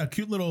had a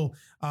cute little,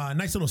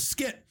 nice little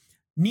skit.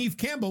 Neve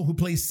Campbell, who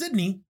plays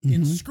Sydney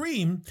in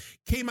Scream,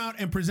 came out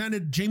and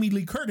presented Jamie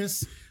Lee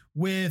Curtis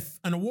with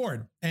an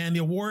award. And the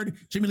award,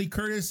 Jamie Lee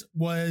Curtis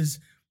is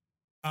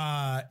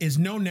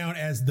known now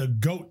as the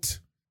GOAT.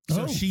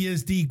 So she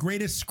is the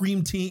greatest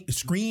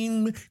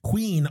scream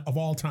queen of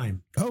all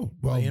time. Oh,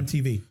 well, by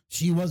MTV.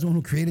 She was the one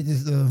who created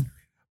this.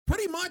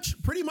 Pretty much.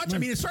 I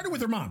mean, it started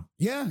with her mom.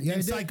 Yeah.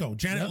 In Psycho,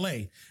 Janet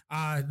Leigh.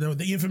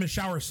 The infamous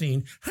shower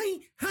scene.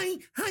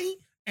 Hi.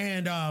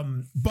 And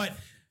but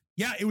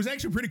yeah, it was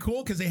actually pretty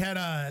cool because they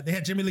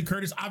had Jamie Lee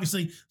Curtis.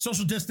 Obviously,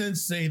 social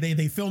distance.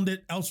 They filmed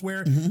it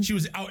elsewhere. She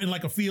was out in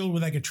like a field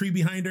with like a tree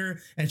behind her,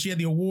 and she had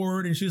the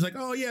award. And she was like,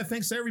 "Oh yeah,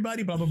 thanks to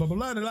everybody." Blah blah blah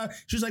blah blah blah.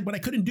 She was like, "But I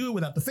couldn't do it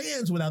without the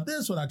fans, without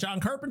this, without John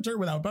Carpenter,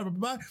 without blah blah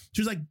blah."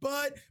 She was like,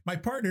 "But my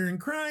partner in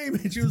crime."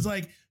 And she was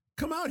like,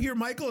 "Come out here,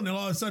 Michael." And then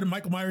all of a sudden,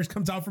 Michael Myers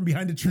comes out from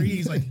behind a tree.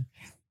 He's like,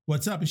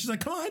 "What's up?" And she's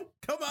like, come on.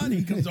 And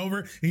he comes over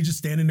and he's just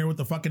standing there with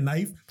the fucking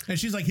knife. And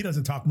she's like, he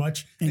doesn't talk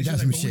much. And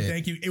she's like,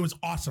 thank you. It was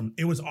awesome.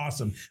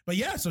 But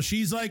yeah, so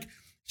she's like,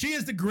 she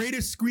is the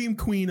greatest scream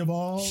queen of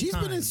all time. She's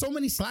been in so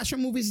many slasher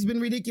movies. It's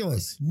been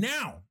ridiculous.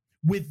 Now,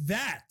 with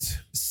that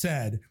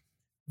said,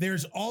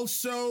 there's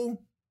also,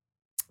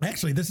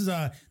 actually, this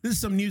is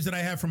some news that I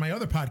have from my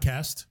other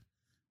podcast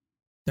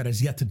that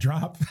is yet to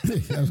drop.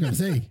 I was going to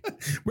say.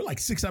 We're like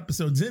 6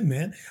 episodes in,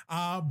 man.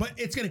 But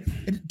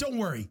don't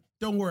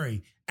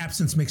worry.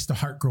 Absence makes the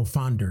heart grow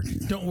fonder.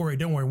 Don't worry.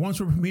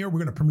 Once we're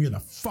going to premiere the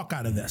fuck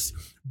out of this.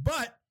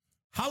 But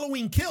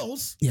Halloween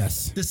Kills,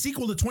 yes, the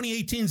sequel to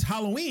 2018's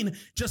Halloween,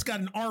 just got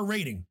an R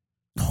rating.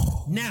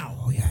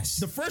 Yes.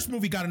 The first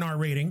movie got an R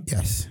rating.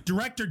 Yes.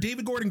 Director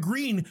David Gordon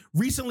Green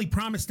recently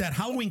promised that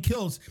Halloween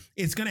Kills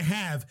is going to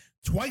have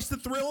twice the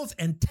thrills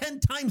and 10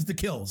 times the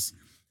kills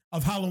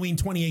of Halloween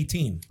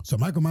 2018. So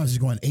Michael Myers is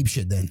going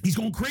apeshit then. He's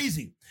going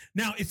crazy.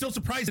 Now, it's still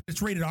surprising that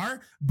it's rated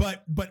R,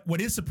 but what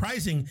is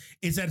surprising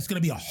is that it's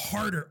going to be a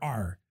harder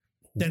R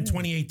than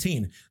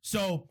 2018.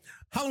 So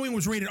Halloween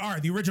was rated R.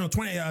 The original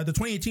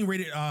 2018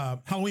 rated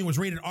Halloween was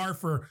rated R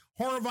for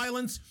horror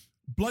violence,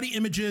 bloody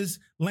images,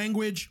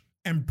 language,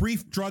 and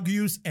brief drug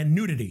use and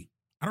nudity.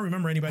 I don't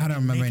remember anybody. I don't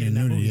remember any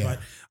nudity, but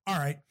all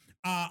right.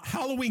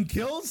 Halloween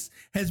Kills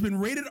has been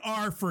rated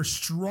R for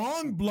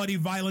strong bloody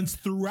violence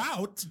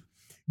throughout,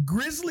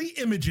 grisly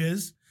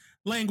images,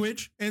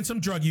 language, and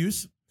some drug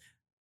use.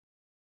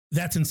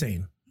 That's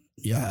insane.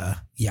 Yeah.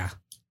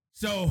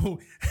 So,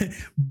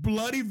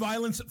 bloody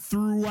violence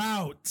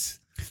throughout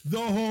the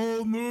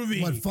whole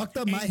movie. What fucked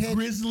up my head?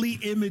 Grisly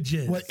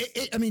images. Well,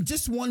 I mean,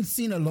 just one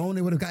scene alone,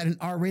 it would have gotten an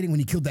R rating when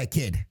he killed that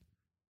kid.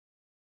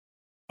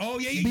 Oh,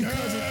 yeah.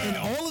 Because in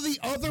all of the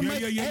other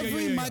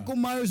every Michael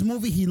Myers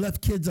movie, he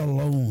left kids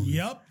alone.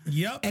 Yep.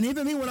 And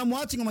even me, when I'm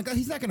watching, I'm like, oh,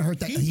 he's not going to hurt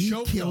that kid. He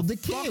killed the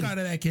kid. Fuck out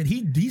of that kid.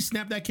 He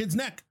snapped that kid's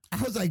neck.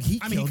 I was like, he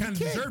kind of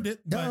deserved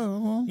it,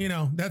 but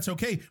that's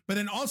okay. But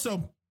then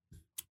also,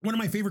 one of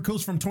my favorite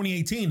kills from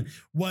 2018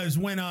 was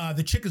when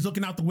the chick is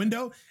looking out the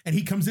window and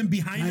he comes in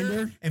behind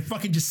her and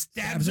fucking just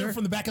stabs her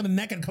from the back of the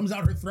neck and comes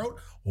out her throat.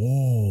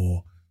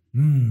 Oh,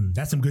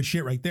 that's some good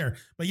shit right there.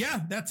 But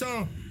yeah, that's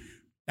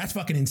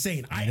fucking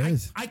insane.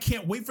 I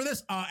can't wait for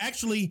this.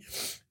 Actually,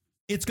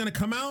 it's going to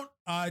come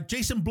out.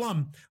 Jason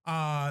Blum,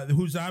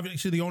 who's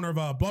obviously the owner of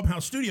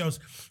Blumhouse Studios,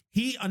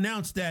 he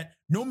announced that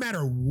no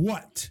matter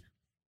what,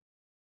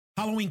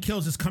 Halloween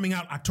Kills is coming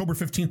out October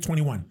 15th,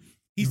 21.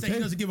 He said he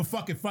doesn't give a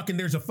fuck if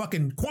there's a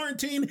fucking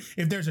quarantine,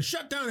 if there's a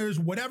shutdown, there's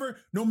whatever,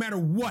 no matter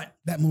what.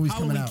 That movie's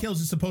Halloween coming out.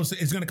 Kills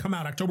is going to come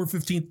out October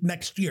 15th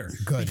next year.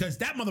 Good. Because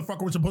that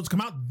motherfucker was supposed to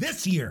come out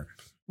this year.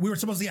 We were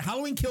supposed to get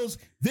Halloween Kills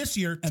this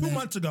year, 2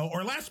 months ago,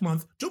 or last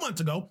month, 2 months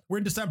ago. We're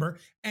in December,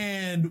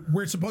 and we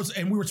were supposed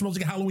to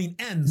get Halloween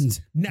Ends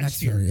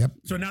next year. Yep.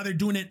 So now they're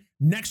doing it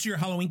next year,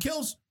 Halloween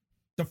Kills.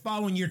 The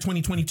following year,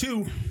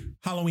 2022,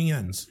 Halloween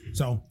Ends.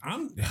 So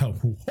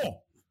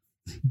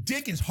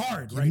dick is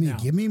hard right now.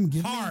 Give me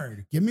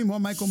more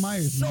Michael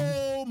Myers.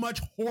 So much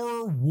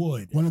horror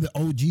wood. One of the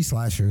OG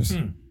slashers.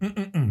 So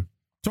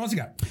what's you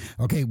got?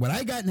 Okay, what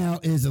I got now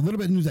is a little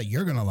bit of news that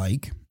you're gonna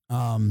like.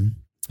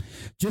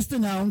 Just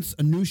announced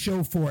a new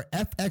show for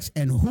FX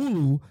and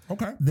Hulu.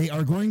 Okay. They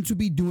are going to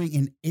be doing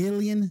an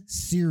Alien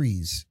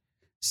series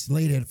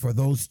slated for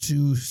those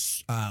two,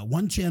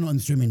 one channel and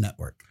streaming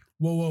network.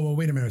 Whoa,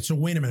 wait a minute. So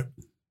wait a minute.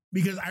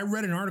 because I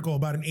read an article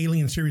about an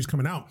Alien series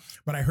coming out,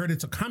 but I heard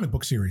it's a comic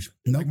book series.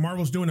 Nope. Like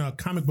Marvel's doing a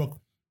comic book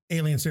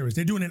Alien series.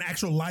 They're doing an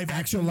actual live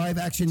action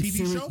TV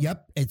series. show?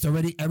 Yep.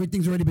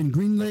 Everything's already been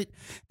greenlit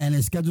and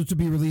is scheduled to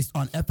be released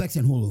on FX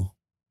and Hulu.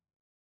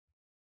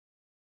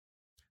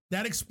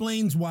 That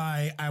explains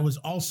why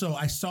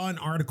I saw an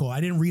article.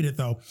 I didn't read it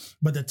though,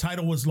 but the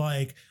title was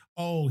like,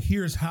 oh,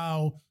 here's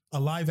how a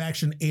live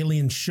action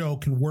Alien show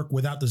can work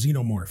without the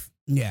xenomorph.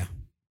 Yeah.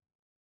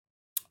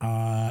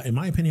 In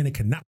my opinion, it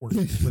cannot work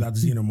without the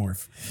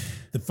xenomorph.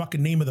 The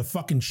fucking name of the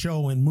fucking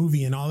show and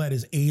movie and all that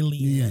is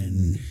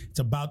Alien. It's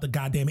about the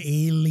goddamn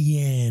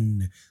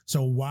alien.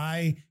 So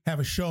why have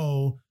a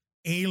show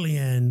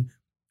Alien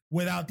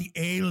without the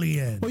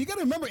alien? Well, you got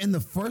to remember, in the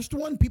first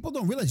one, people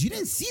don't realize you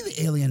didn't see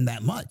the alien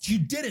that much. You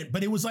didn't,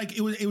 but it was like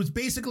it was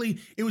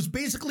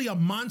basically a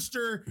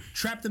monster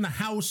trapped in the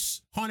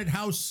house, haunted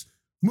house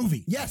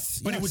movie.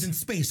 Yes, but it was in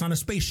space on a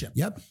spaceship.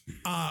 Yep.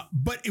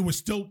 But it was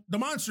still the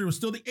monster. It was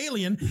still the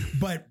alien.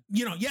 But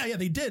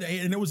they did,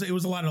 and it was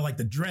a lot of like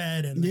the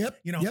dread and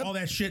all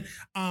that shit.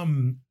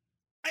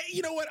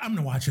 You know what? I'm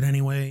gonna watch it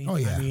anyway. Oh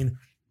yeah. I mean,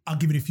 I'll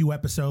give it a few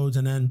episodes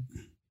and then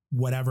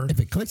whatever. If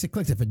it clicks, it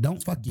clicks. If it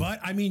don't, fuck you. But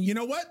I mean, you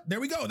know what? There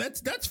we go.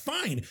 That's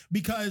fine,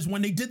 because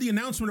when they did the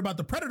announcement about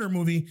the Predator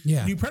movie,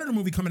 new Predator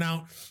movie coming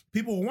out,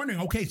 people were wondering,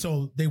 okay,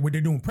 so they're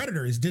doing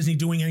Predator. Is Disney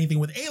doing anything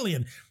with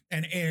Alien?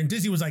 And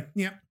Disney was like,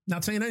 yeah,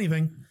 not saying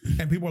anything.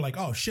 And people were like,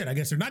 oh shit, I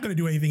guess they're not going to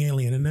do anything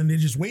Alien. And then they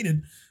just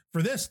waited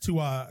for this to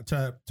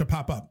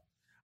pop up.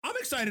 I'm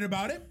excited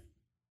about it.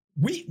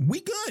 We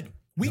good.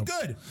 We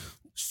good.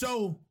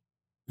 So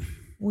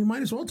we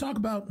might as well talk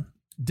about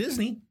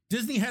Disney.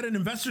 Disney had an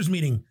investors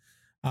meeting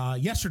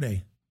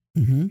yesterday.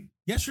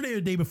 Yesterday or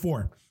the day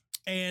before.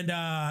 And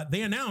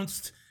they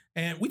announced,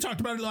 and we talked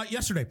about it a lot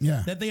yesterday,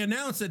 that they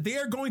announced that they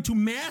are going to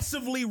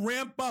massively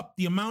ramp up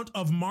the amount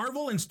of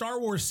Marvel and Star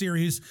Wars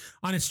series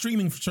on its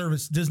streaming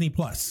service, Disney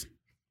Plus.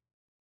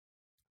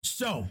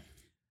 So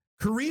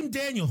Kareem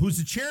Daniel, who's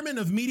the chairman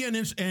of media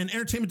and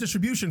entertainment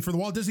distribution for the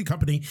Walt Disney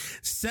Company,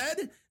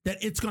 said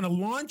that it's going to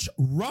launch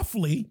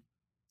roughly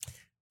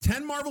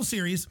 10 Marvel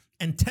series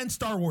and 10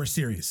 Star Wars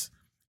series,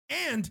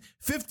 and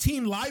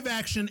 15 live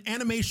action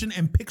animation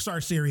and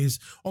Pixar series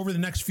over the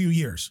next few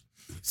years.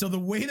 So the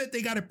way that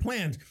they got it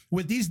planned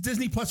with these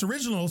Disney Plus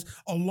originals,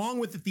 along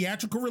with the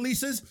theatrical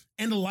releases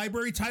and the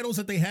library titles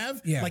that they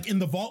have, like in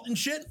the vault and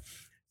shit,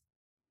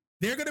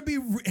 they're going to be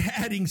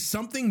adding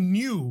something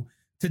new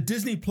to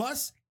Disney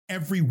Plus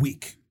every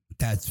week.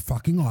 That's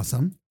fucking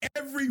awesome.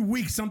 Every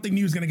week, something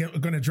new is going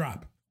to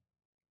drop.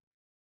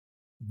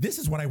 This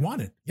is what I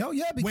wanted. Oh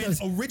yeah, because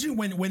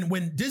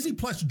when Disney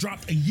Plus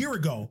dropped a year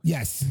ago,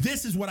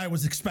 this is what I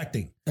was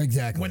expecting.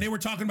 Exactly. When they were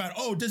talking about,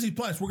 oh, Disney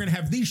Plus, we're gonna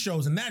have these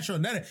shows and that show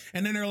and that,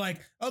 and then they're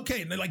like,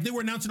 okay, like they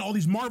were announcing all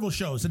these Marvel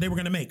shows that they were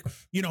gonna make.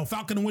 You know,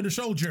 Falcon and Winter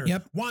Soldier,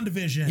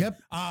 WandaVision.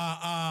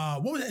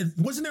 What was it?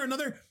 Wasn't there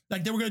another?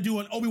 Like they were gonna do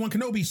an Obi-Wan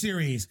Kenobi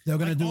series. They were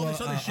gonna do a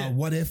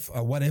what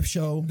if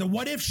show. The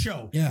what if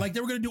show. Yeah. Like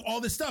they were gonna do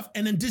all this stuff,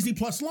 and then Disney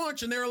Plus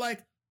launched, and they were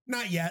like,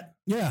 not yet.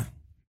 Yeah.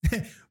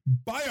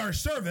 Buy our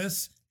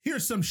service,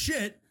 here's some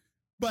shit,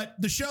 but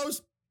the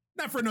show's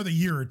not for another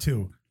year or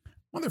two.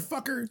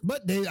 Motherfucker.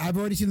 But I've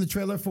already seen the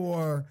trailer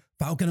for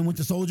Falcon and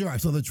Winter Soldier. I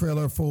saw the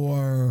trailer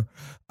for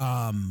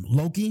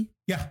Loki.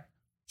 Yeah.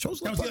 Shows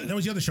that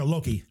was the other show,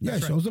 Loki.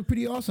 That's shows look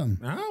pretty awesome.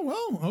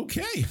 Oh, well,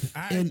 okay.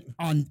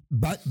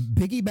 But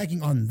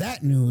piggybacking on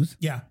that news,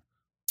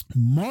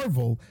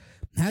 Marvel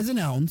has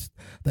announced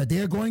that they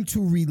are going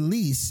to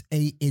release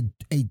a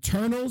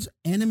Eternals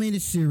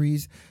animated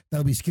series that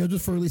will be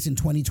scheduled for release in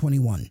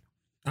 2021.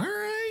 All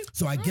right.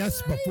 So I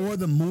guess before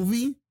the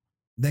movie,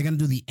 they're going to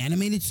do the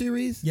animated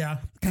series. Yeah.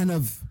 Kind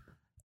of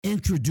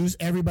introduce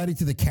everybody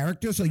to the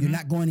character so you're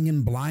not going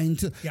in blind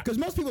to... Because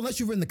most people, unless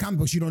you've written the comic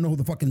books, you don't know who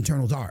the fucking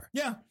Eternals are.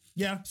 Yeah.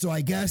 Yeah. So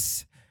I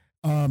guess...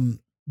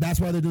 that's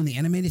why they're doing the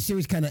animated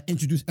series, kind of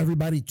introduce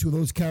everybody to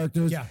those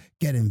characters,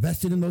 get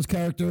invested in those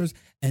characters,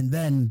 and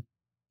then...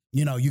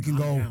 You know, you can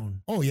go,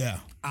 down. Oh, yeah.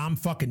 I'm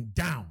fucking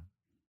down.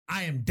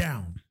 I am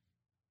down.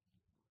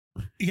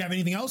 You have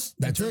anything else?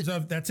 That's it.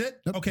 That's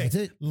it? Yep, okay. That's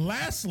it.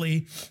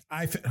 Lastly,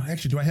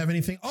 actually, do I have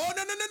anything? Oh,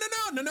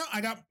 no. I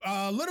got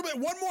a little bit,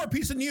 one more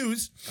piece of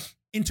news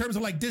in terms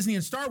of like Disney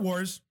and Star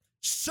Wars.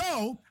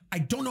 So I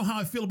don't know how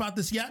I feel about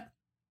this yet.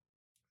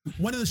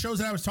 One of the shows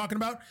that I was talking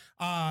about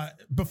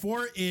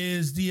before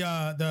is the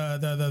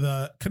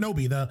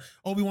Kenobi, the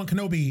Obi-Wan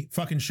Kenobi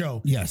fucking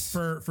show. Yes.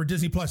 For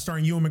Disney Plus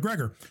starring Ewan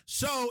McGregor.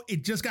 So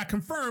it just got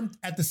confirmed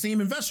at the same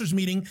investors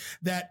meeting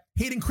that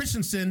Hayden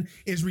Christensen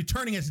is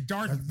returning as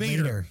Darth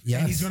Vader.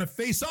 Yes. And he's going to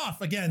face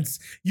off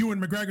against Ewan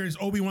McGregor's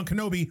Obi-Wan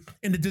Kenobi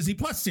in the Disney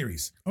Plus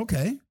series.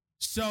 Okay.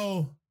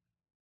 So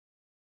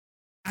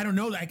I don't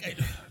know. Like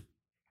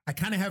I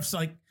kind of have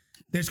like,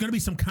 there's going to be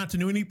some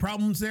continuity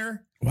problems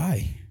there.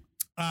 Why?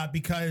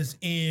 Because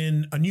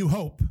in A New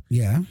Hope,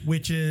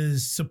 which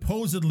is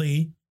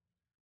supposedly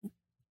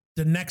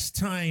the next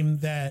time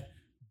that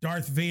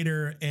Darth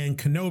Vader and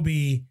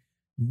Kenobi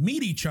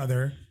meet each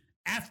other,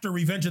 after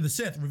Revenge of the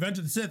Sith. Revenge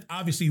of the Sith,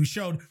 obviously, we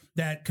showed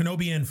that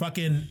Kenobi and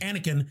fucking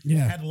Anakin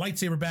had a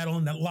lightsaber battle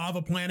in that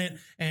lava planet,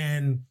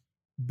 and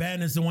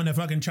Ben is the one that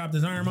fucking chopped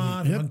his arm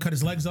off, and cut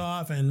his legs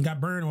off, and got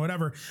burned or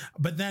whatever.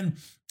 But then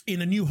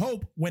in A New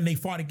Hope, when they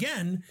fought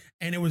again,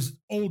 and it was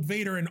old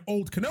Vader and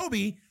old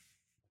Kenobi,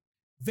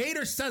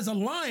 Vader says a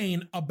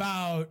line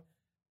about,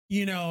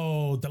 you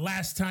know, the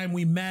last time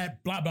we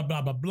met, blah, blah,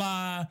 blah, blah,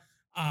 blah.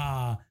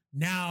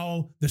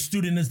 Now the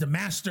student is the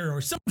master,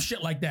 or some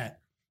shit like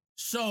that.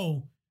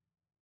 So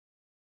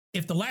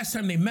if the last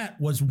time they met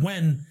was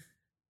when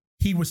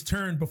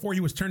before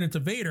he was turned into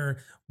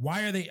Vader,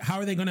 how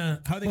are they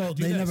gonna do this?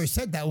 They never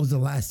said that was the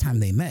last time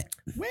they met.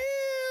 Well,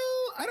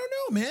 I don't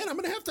know, man. I'm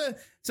gonna have to.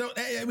 So,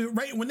 I mean,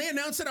 right when they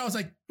announced it, I was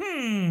like,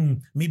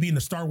 me being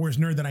the Star Wars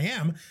nerd that I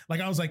am,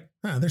 like I was like,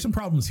 there's some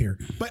problems here.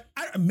 But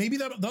maybe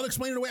they'll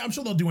explain it away. I'm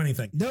sure they'll do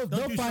anything. They'll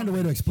find a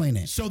way to explain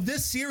it. So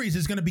this series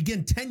is going to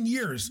begin 10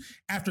 years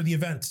after the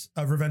events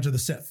of Revenge of the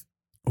Sith.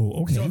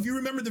 Oh, okay. So if you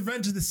remember the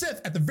Revenge of the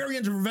Sith, at the very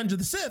end of Revenge of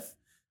the Sith,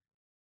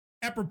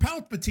 Emperor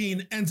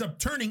Palpatine ends up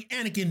turning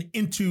Anakin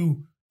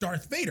into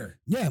Darth Vader.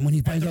 Yeah, when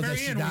he finds out that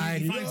she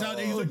died. He finds out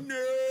that he's like,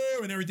 no,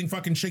 and everything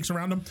fucking shakes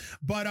around him.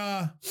 But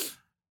I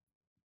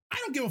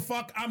don't give a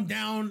fuck. I'm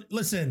down.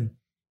 Listen,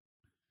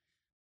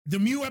 the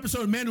new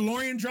episode of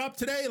Mandalorian dropped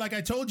today, like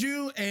I told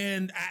you,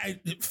 and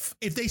if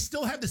they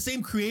still have the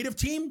same creative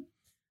team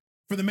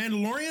for the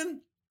Mandalorian,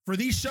 for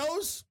these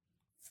shows,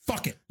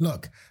 fuck it.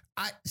 Look,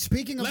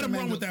 speaking of the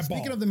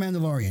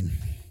Mandalorian,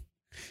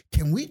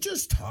 can we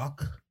just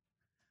talk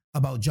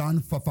about Jon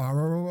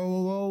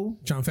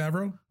Favreau? Jon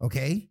Favreau?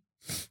 Okay.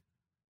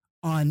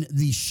 On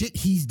the shit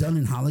he's done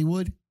in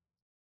Hollywood.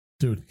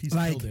 Dude, he's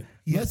killed it.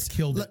 He has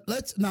killed it.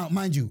 Let's now,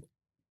 mind you,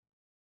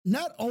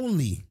 not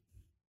only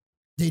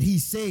did he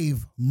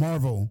save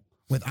Marvel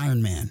with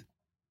Iron Man.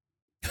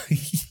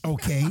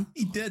 Okay.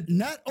 He did.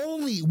 Not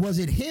only was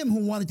it him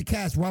who wanted to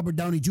cast Robert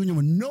Downey Jr.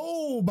 when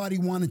nobody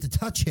wanted to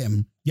touch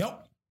him.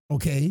 Yep.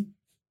 Okay.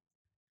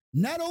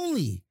 Not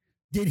only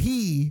did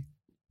he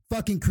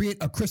fucking create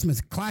a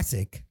Christmas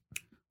classic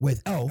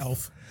with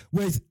Elf.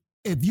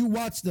 If you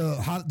watch the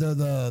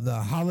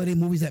holiday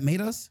movies that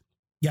made us.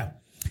 Yeah.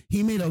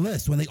 He made a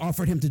list when they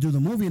offered him to do the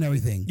movie and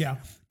everything. Yeah.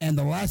 And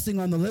the last thing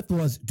on the list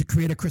was to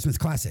create a Christmas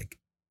classic.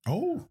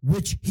 Oh.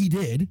 Which he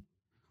did.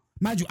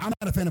 Mind you, I'm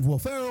not a fan of Will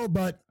Ferrell,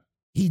 but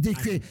he did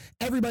create.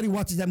 Everybody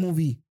watches that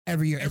movie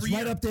every year. It's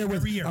right up there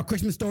with A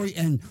Christmas Story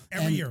and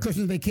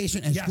Christmas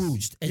Vacation and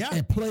Scrooged.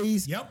 It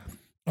plays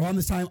around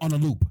this time on a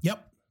loop.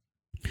 Yep.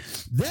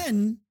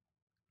 Then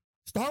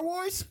Star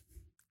Wars,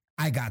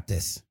 I got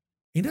this.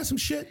 Ain't that some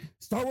shit?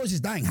 Star Wars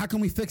is dying. How can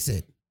we fix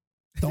it?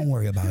 Don't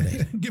worry about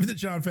it. Give it to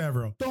Jon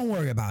Favreau. Don't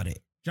worry about it.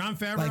 Jon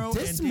Favreau. Like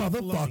this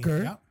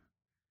motherfucker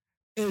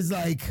is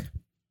like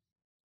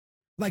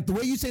the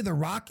way you say The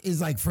Rock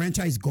is like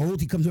franchise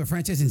gold. He comes to a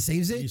franchise and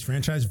saves it. He's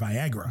franchise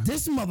Viagra.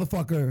 This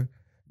motherfucker,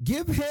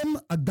 give him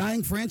a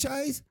dying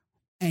franchise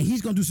and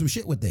he's going to do some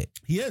shit with it.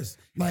 He is.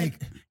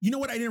 Like, you know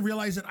what? I didn't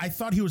realize it. I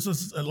thought he was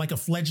just like a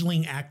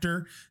fledgling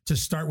actor to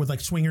start with, like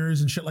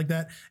Swingers and shit like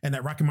that. And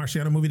that Rocky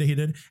Marciano movie that he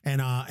did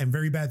and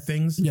Very Bad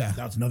Things. Yeah.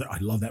 That was another, I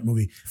love that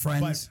movie.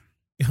 Friends.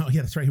 Oh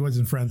yeah, that's right. He was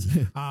in Friends. He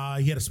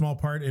had a small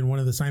part in one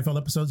of the Seinfeld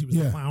episodes. He was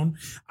the clown.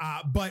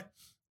 But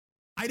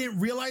I didn't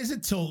realize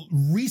it till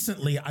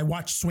recently. I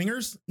watched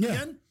Swingers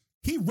again.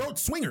 He wrote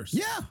Swingers.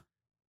 Yeah.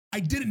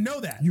 I didn't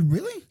know that. You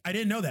really? I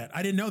didn't know that.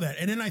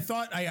 And then I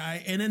thought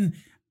and then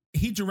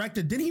he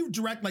directed, didn't he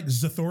direct like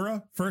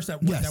Zathura first,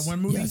 that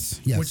one movie?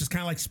 Yes. Which is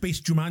kind of like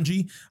Space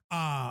Jumanji.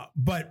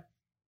 But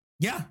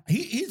yeah,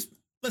 he's,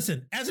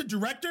 listen, as a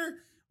director,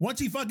 once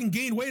he fucking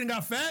gained weight and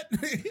got fat,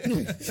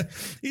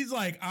 he's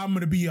like, I'm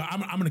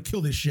gonna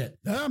kill this shit.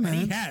 Oh,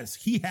 man. And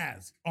he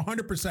has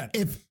 100%.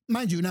 If,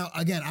 mind you, now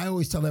again, I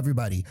always tell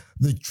everybody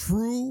the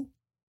true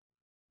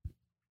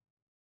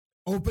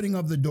opening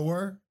of the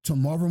door to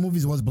Marvel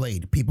movies was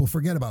Blade. People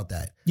forget about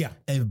that. Yeah.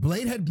 If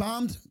Blade had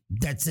bombed,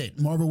 that's it.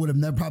 Marvel would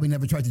have probably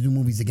never tried to do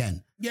movies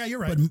again. Yeah, you're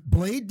right. But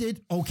Blade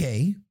did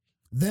okay.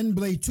 Then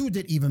Blade 2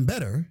 did even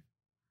better.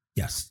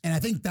 Yes. And I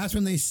think that's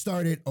when they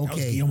started, okay. That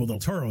was Guillermo del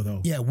Toro,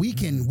 though. Yeah, we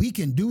can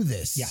do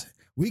this. Yeah.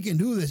 We can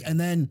do this. And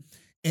then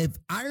if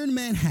Iron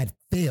Man had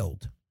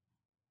failed,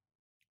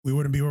 we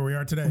wouldn't be where we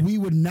are today. We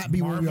would not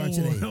be where we are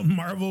today.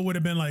 Marvel would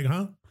have been like,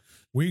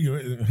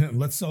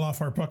 let's sell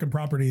off our fucking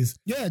properties.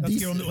 Yeah,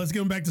 let's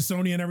give them back to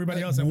Sony and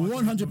everybody else.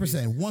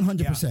 100%.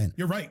 100%. Yeah,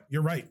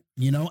 you're right.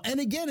 You know, and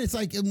again, it's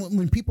like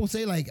when people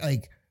say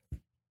like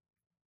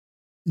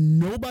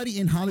nobody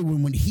in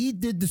Hollywood, when he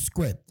did the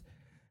script,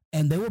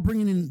 and they were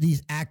bringing in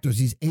these actors,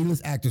 these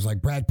A-list actors like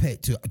Brad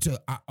Pitt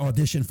to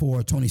audition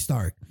for Tony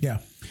Stark. Yeah.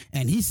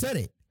 And he said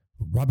it,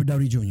 Robert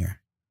Downey Jr.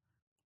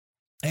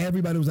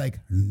 Everybody was like,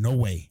 no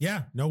way.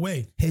 Yeah, no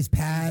way. His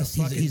past,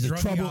 he's a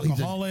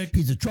alcoholic.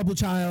 He's a trouble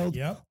child.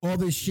 Yep. All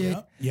this shit.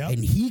 Yep.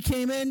 And he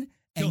came in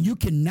and you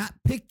cannot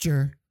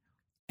picture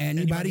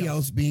anybody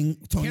else being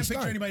Tony Can't Stark.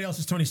 picture anybody else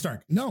as Tony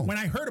Stark. No. When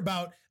I heard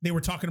they were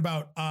talking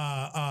about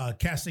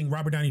casting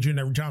Robert Downey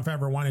Jr., Jon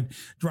Favreau wanted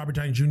Robert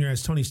Downey Jr.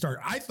 as Tony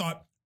Stark, I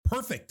thought,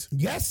 perfect.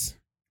 Yes.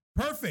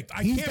 Perfect.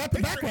 I He's can't got the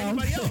picture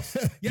background. anybody else.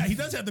 Yeah, he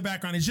does have the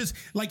background. It's just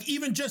like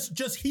even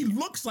just he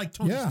looks like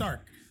Tony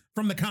Stark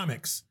from the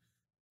comics.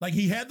 Like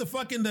he had the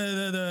fucking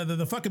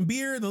the fucking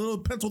beard, the little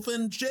pencil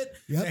thin shit,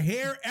 the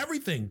hair,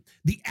 everything,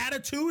 the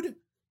attitude.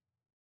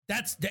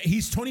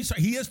 He's Tony Stark.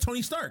 He is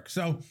Tony Stark.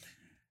 So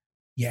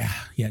yeah,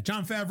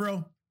 Jon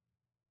Favreau,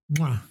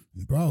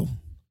 bro.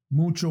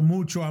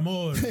 Mucho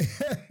amor.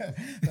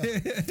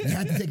 You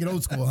had to take it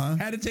old school, huh?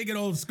 Had to take it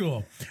old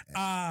school. So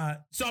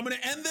I'm going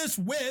to end this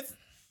with,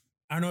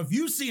 I don't know if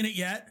you've seen it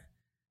yet.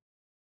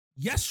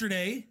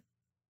 Yesterday,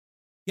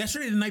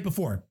 the night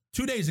before,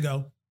 2 days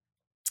ago,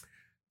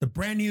 the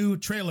brand new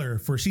trailer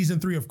for season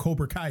 3 of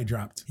Cobra Kai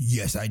dropped.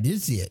 Yes, I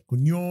did see it.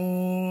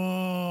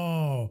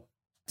 Coño.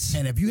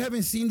 And if you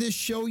haven't seen this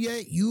show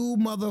yet, you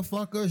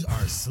motherfuckers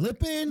are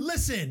slipping.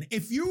 Listen,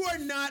 if you are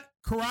not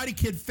Karate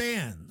Kid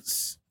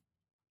fans,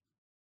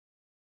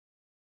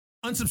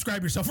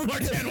 unsubscribe yourself from our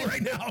channel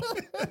right now.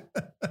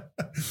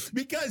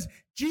 Because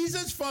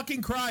Jesus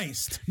fucking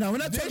Christ. Now, we're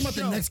not talking about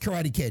the next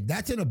Karate Kid.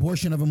 That's an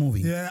abortion of a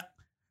movie. Yeah.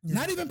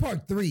 Not even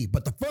part 3,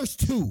 but the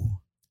first 2.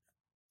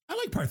 I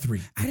like part 3.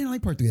 I didn't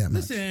like part 3 that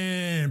much.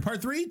 Listen,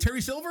 part 3,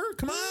 Terry Silver,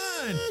 come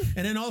on.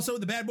 And then also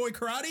the Bad Boy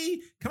Karate,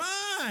 come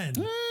on.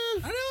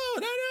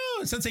 I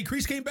know. Sensei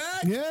Kreese came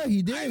back. Yeah,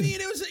 he did. I mean,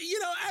 it was,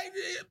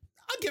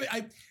 I'll give it,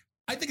 I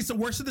think it's the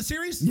worst of the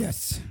series.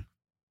 Yes.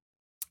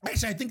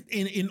 Actually, I think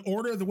in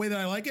order, the way that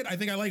I like it, I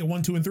think I like it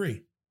 1, 2, and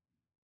 3.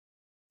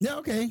 Yeah,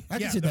 okay. I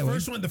can see the that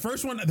first way. one.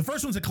 The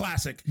first one's a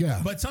classic.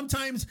 Yeah. But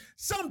sometimes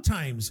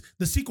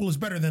the sequel is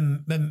better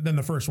than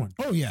the first one.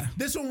 Oh yeah.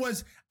 This one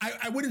was.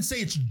 I wouldn't say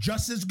it's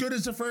just as good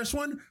as the first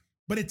one,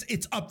 but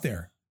it's up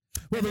there.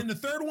 Well, and then the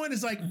third one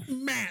is like,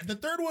 man. The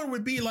third one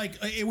would be like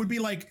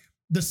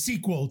the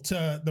sequel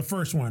to the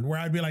first one, where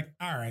I'd be like,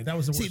 all right, that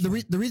was the worst.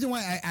 See, the reason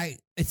why I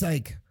it's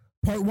like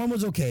part 1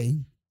 was okay.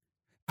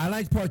 I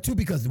liked part 2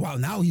 because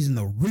now he's in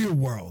the real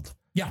world.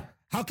 Yeah.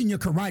 How can your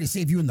karate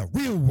save you in the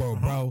real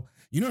world, bro?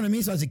 You know what I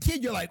mean? So as a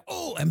kid, you're like,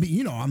 oh, and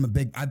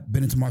I've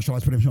been into martial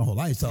arts pretty much my whole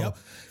life. So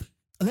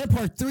and then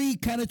part 3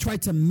 kind of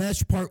tried to mesh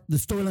the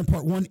storyline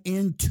part 1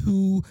 and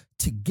 2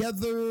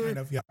 together. Kind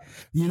of, yeah.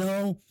 You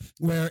know,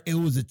 where it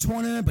was a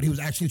tournament, but he was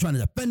actually trying to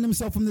defend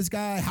himself from this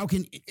guy.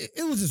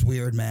 It was just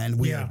weird, man.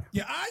 Weird.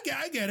 Yeah, I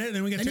get it. And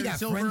then we got Terry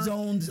Silver. Friend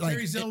zoned.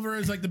 Terry Silver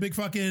is like the big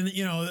fucking,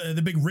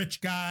 the big rich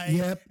guy.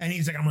 Yep. And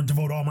he's like, I'm gonna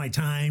devote all my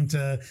time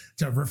for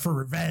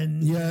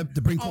revenge. Yep.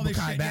 To bring Cobra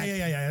Kai back.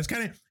 Yeah. It's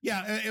kind of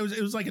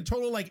it was like a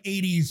total like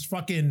 80s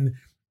fucking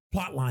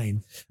plot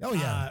line. Oh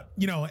yeah.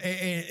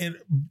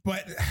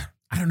 But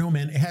I don't know,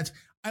 man.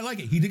 I like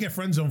it. He did get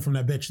friend zoned from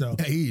that bitch though.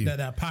 Yeah,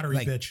 that pottery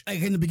bitch.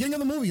 Like in the beginning of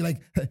the movie,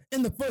 like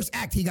in the first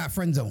act, he got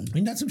friend zoned.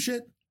 Ain't that some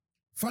shit?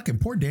 Fucking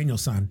poor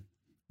Daniel-san.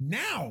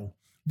 Now,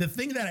 the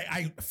thing that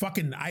I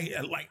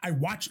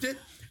watched it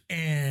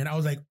and I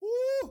was like,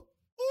 ooh.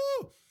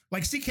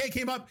 Like CK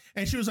came up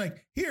and she was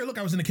like, here, look,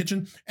 I was in the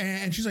kitchen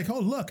and she's like, oh,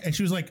 look. And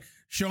she was like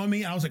showing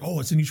me. I was like, oh,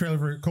 it's a new trailer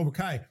for Cobra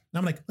Kai. And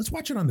I'm like, let's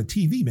watch it on the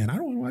TV, man. I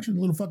don't want to watch it on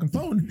the little fucking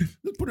phone.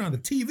 Let's put it on the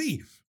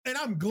TV. And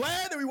I'm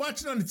glad that we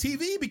watched it on the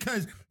TV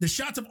because the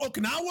shots of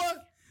Okinawa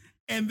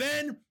and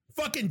then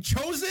fucking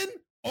Chozen,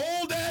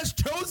 old ass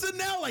Chozen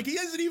now. Like he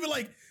isn't even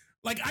like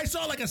I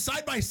saw like a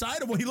side by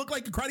side of what he looked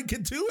like in Karate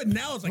Kid 2. And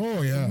now it's like,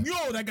 oh yeah,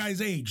 yo, that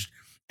guy's aged.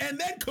 And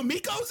then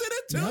Kamiko's in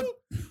it too.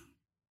 Yep.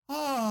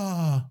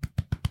 Ah.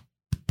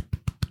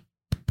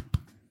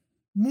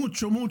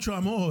 Mucho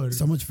amor.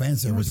 So much fan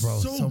service, bro.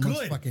 So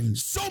good.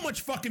 So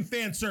much fucking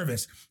fan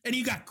service. And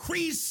you got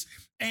Kreese,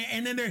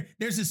 and then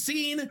there's a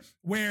scene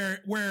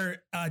where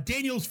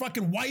Daniel's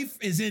fucking wife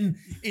is in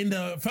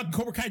the fucking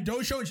Cobra Kai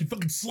dojo, and she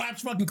fucking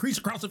slaps fucking Kreese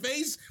across the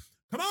face.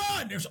 Come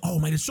on, there's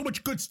so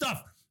much good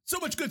stuff. So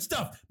much good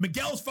stuff.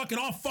 Miguel's fucking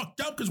all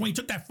fucked up because when he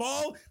took that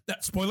fall,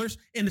 that spoilers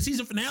in the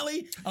season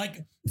finale,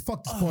 like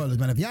fuck the spoilers,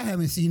 man. If y'all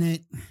haven't seen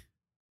it.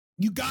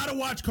 You gotta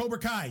watch Cobra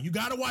Kai. You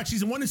gotta watch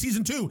season 1 and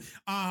season 2.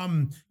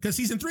 Because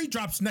season 3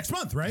 drops next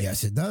month, right?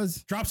 Yes, it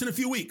does. Drops in a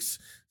few weeks.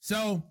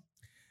 So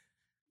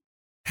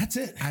that's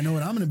it. I know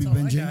what I'm gonna be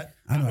binging.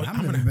 I know what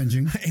I'm gonna be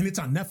binging. And it's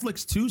on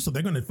Netflix too, so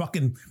they're gonna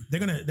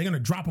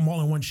drop them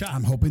all in one shot.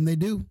 I'm hoping they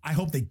do. I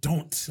hope they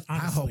don't. Honestly.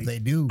 I hope they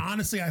do.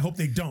 Honestly, I hope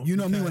they don't. You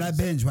know me when I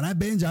binge. When I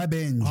binge, I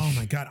binge. Oh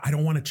my God. I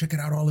don't want to check it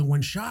out all in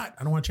one shot.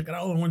 I want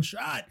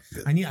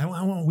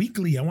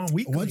weekly.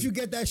 Once you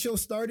get that show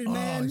started,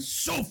 man. It's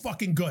so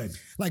fucking good.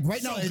 Like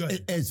right now,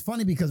 it's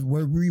funny because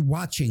we're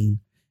rewatching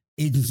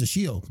Agents of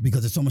S.H.I.E.L.D.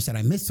 because there's so much that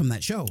I missed from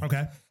that show.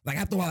 Okay. Like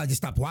after a while, I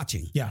just stopped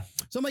watching. Yeah.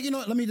 So I'm like, you know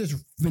what? Let me just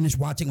finish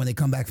watching when they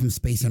come back from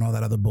space and all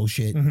that other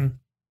bullshit. Mm-hmm.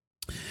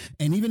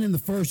 And even in the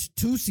first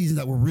 2 seasons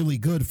that were really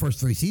good, first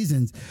 3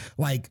 seasons,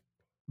 like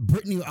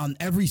Brittany on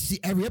every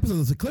episode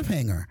was a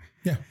cliffhanger.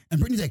 Yeah. And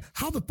Brittany's like,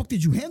 how the fuck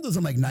did you handle this?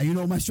 I'm like, now you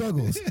know my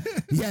struggles.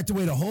 You had to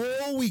wait a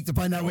whole week to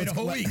find out what's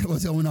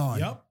going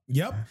on.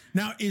 Yep.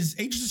 Now, is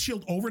Agents of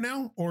S.H.I.E.L.D. over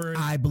now? Or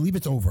I believe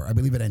it's over. I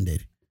believe it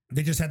ended.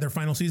 They just had their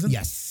final season?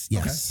 Yes.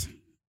 Okay.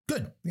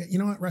 Good. Yeah, you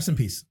know what? Rest in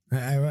peace.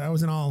 I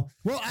wasn't all...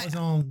 Well,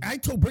 I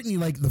told Brittany,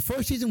 like, the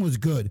first season was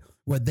good.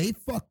 Where they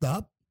fucked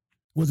up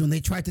was when they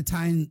tried to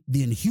tie in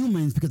the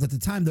Inhumans, because at the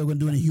time they were going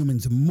to do an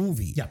Inhumans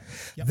movie. Yeah.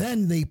 Yep.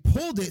 Then they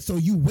pulled it, so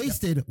you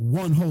wasted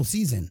one whole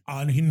season.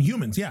 On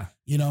Inhumans, yeah.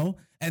 You know?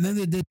 And then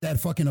they did that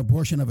fucking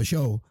abortion of a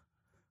show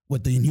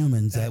with the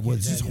Inhumans that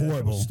was just horrible.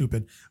 That was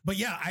stupid. But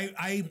yeah,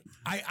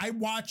 I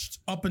watched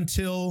up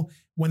until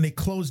when they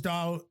closed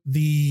out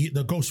the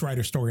Ghost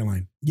Rider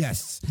storyline.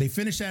 Yes. They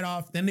finished that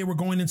off. Then they were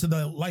going into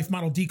the Life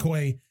Model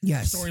Decoy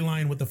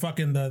storyline with the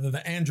fucking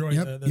the android,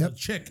 the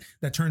chick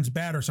that turns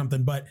bad or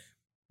something. But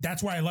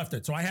that's why I left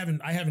it. So I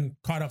haven't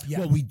caught up yet.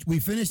 Well, we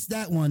finished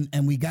that one,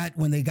 and we got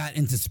when they got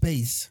into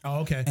space.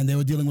 Oh, okay. And they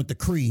were dealing with the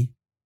Kree.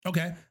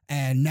 Okay.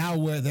 And now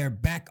they're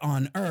back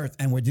on Earth,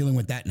 and we're dealing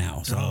with that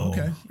now. So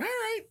okay. All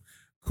right.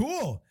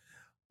 Cool.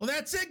 Well,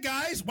 that's it,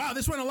 guys. Wow,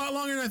 this went a lot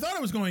longer than I thought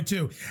it was going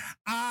to.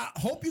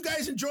 Hope you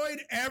guys enjoyed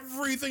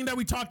everything that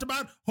we talked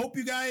about. Hope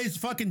you guys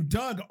fucking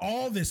dug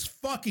all this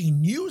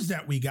fucking news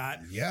that we got.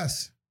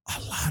 Yes.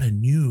 A lot of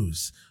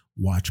news.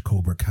 Watch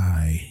Cobra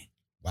Kai.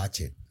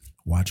 Watch it.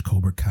 Watch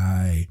Cobra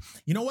Kai.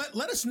 You know what?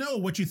 Let us know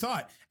what you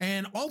thought.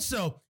 And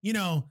also,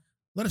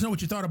 let us know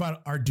what you thought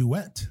about our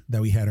duet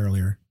that we had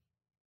earlier.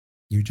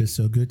 You're just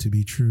so good to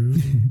be true.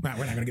 Well,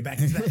 we're not going to get back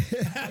into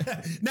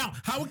that. Now,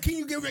 how can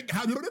you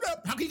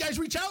guys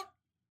reach out?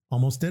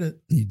 Almost did it.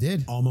 You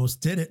did.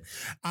 Almost did it.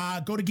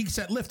 Go to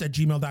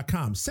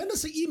geeksthatlift@gmail.com. Send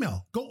us an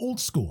email. Go old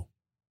school.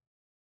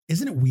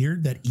 Isn't it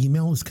weird that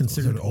email is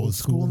considered old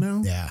school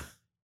now? Yeah.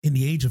 In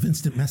the age of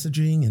instant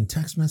messaging and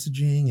text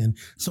messaging and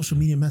social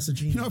media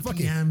messaging,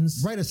 fucking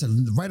DMs. Write us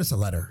a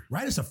letter.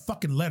 Write us a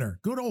fucking letter.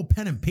 Good old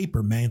pen and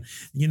paper, man.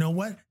 You know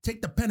what?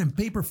 Take the pen and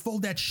paper,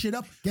 fold that shit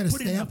up, put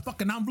it in a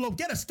fucking envelope,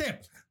 get a stamp,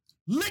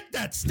 lick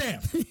that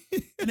stamp,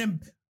 and then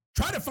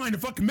try to find a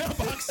fucking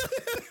mailbox.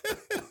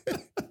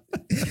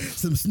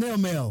 Some snail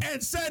mail.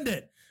 And send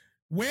it.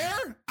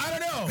 Where? I don't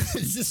know.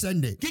 Just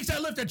send it.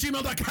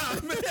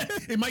 geeksthatlift@gmail.com.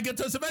 It might get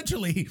to us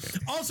eventually.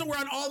 Also, we're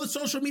on all the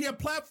social media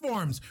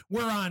platforms.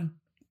 We're on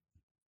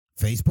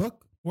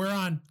Facebook. We're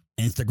on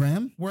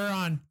Instagram. We're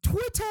on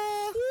Twitter.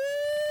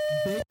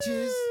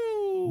 Bitches.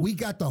 We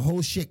got the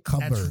whole shit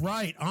covered. That's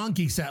right. On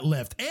Geeks That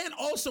Lift. And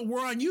also,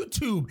 we're on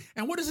YouTube.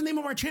 And what is the name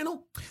of our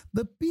channel?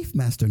 The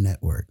Beefmaster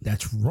Network.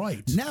 That's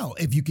right. Now,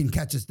 if you can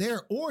catch us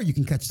there, or you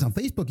can catch us on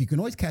Facebook, you can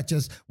always catch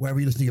us wherever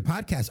you listen to your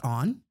podcast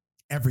on.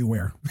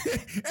 Everywhere.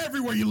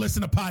 Everywhere you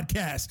listen to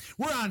podcasts.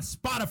 We're on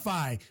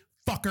Spotify,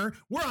 fucker.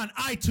 We're on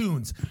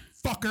iTunes,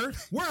 fucker.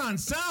 We're on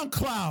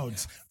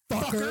SoundClouds,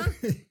 fucker.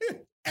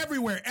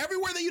 Everywhere.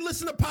 Everywhere that you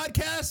listen to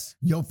podcasts,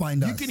 you'll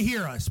find us. You can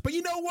hear us. But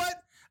you know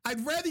what? I'd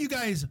rather you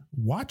guys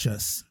watch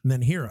us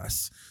than hear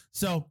us.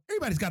 So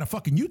everybody's got a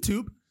fucking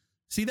YouTube.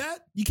 See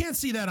that? You can't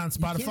see that on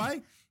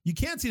Spotify. You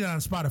can't see that on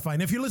Spotify.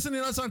 And if you're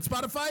listening to us on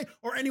Spotify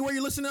or anywhere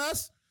you listen to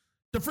us,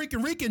 the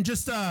freaking Rican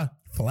just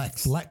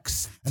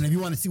flex. And if you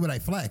want to see what I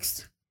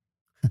flexed,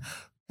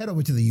 head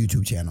over to the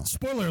YouTube channel.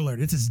 Spoiler alert,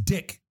 it's his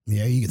dick.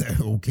 Yeah,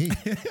 okay.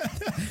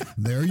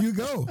 There you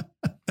go.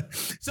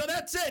 So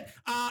that's it.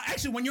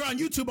 Actually, when you're on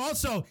YouTube,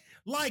 also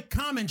like,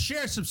 comment,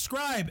 share,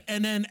 subscribe,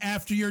 and then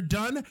after you're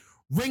done,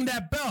 ring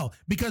that bell,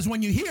 because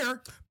when you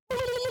hear,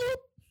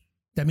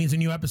 that means a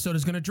new episode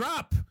is going to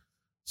drop.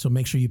 So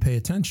make sure you pay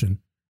attention.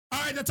 All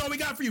right, that's all we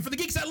got for you. For the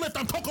Geeks That Lift,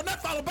 I'm Coco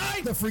Nut, followed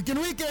by The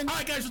Freaking Weekend. All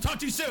right, guys, we'll talk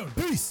to you soon.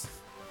 Peace.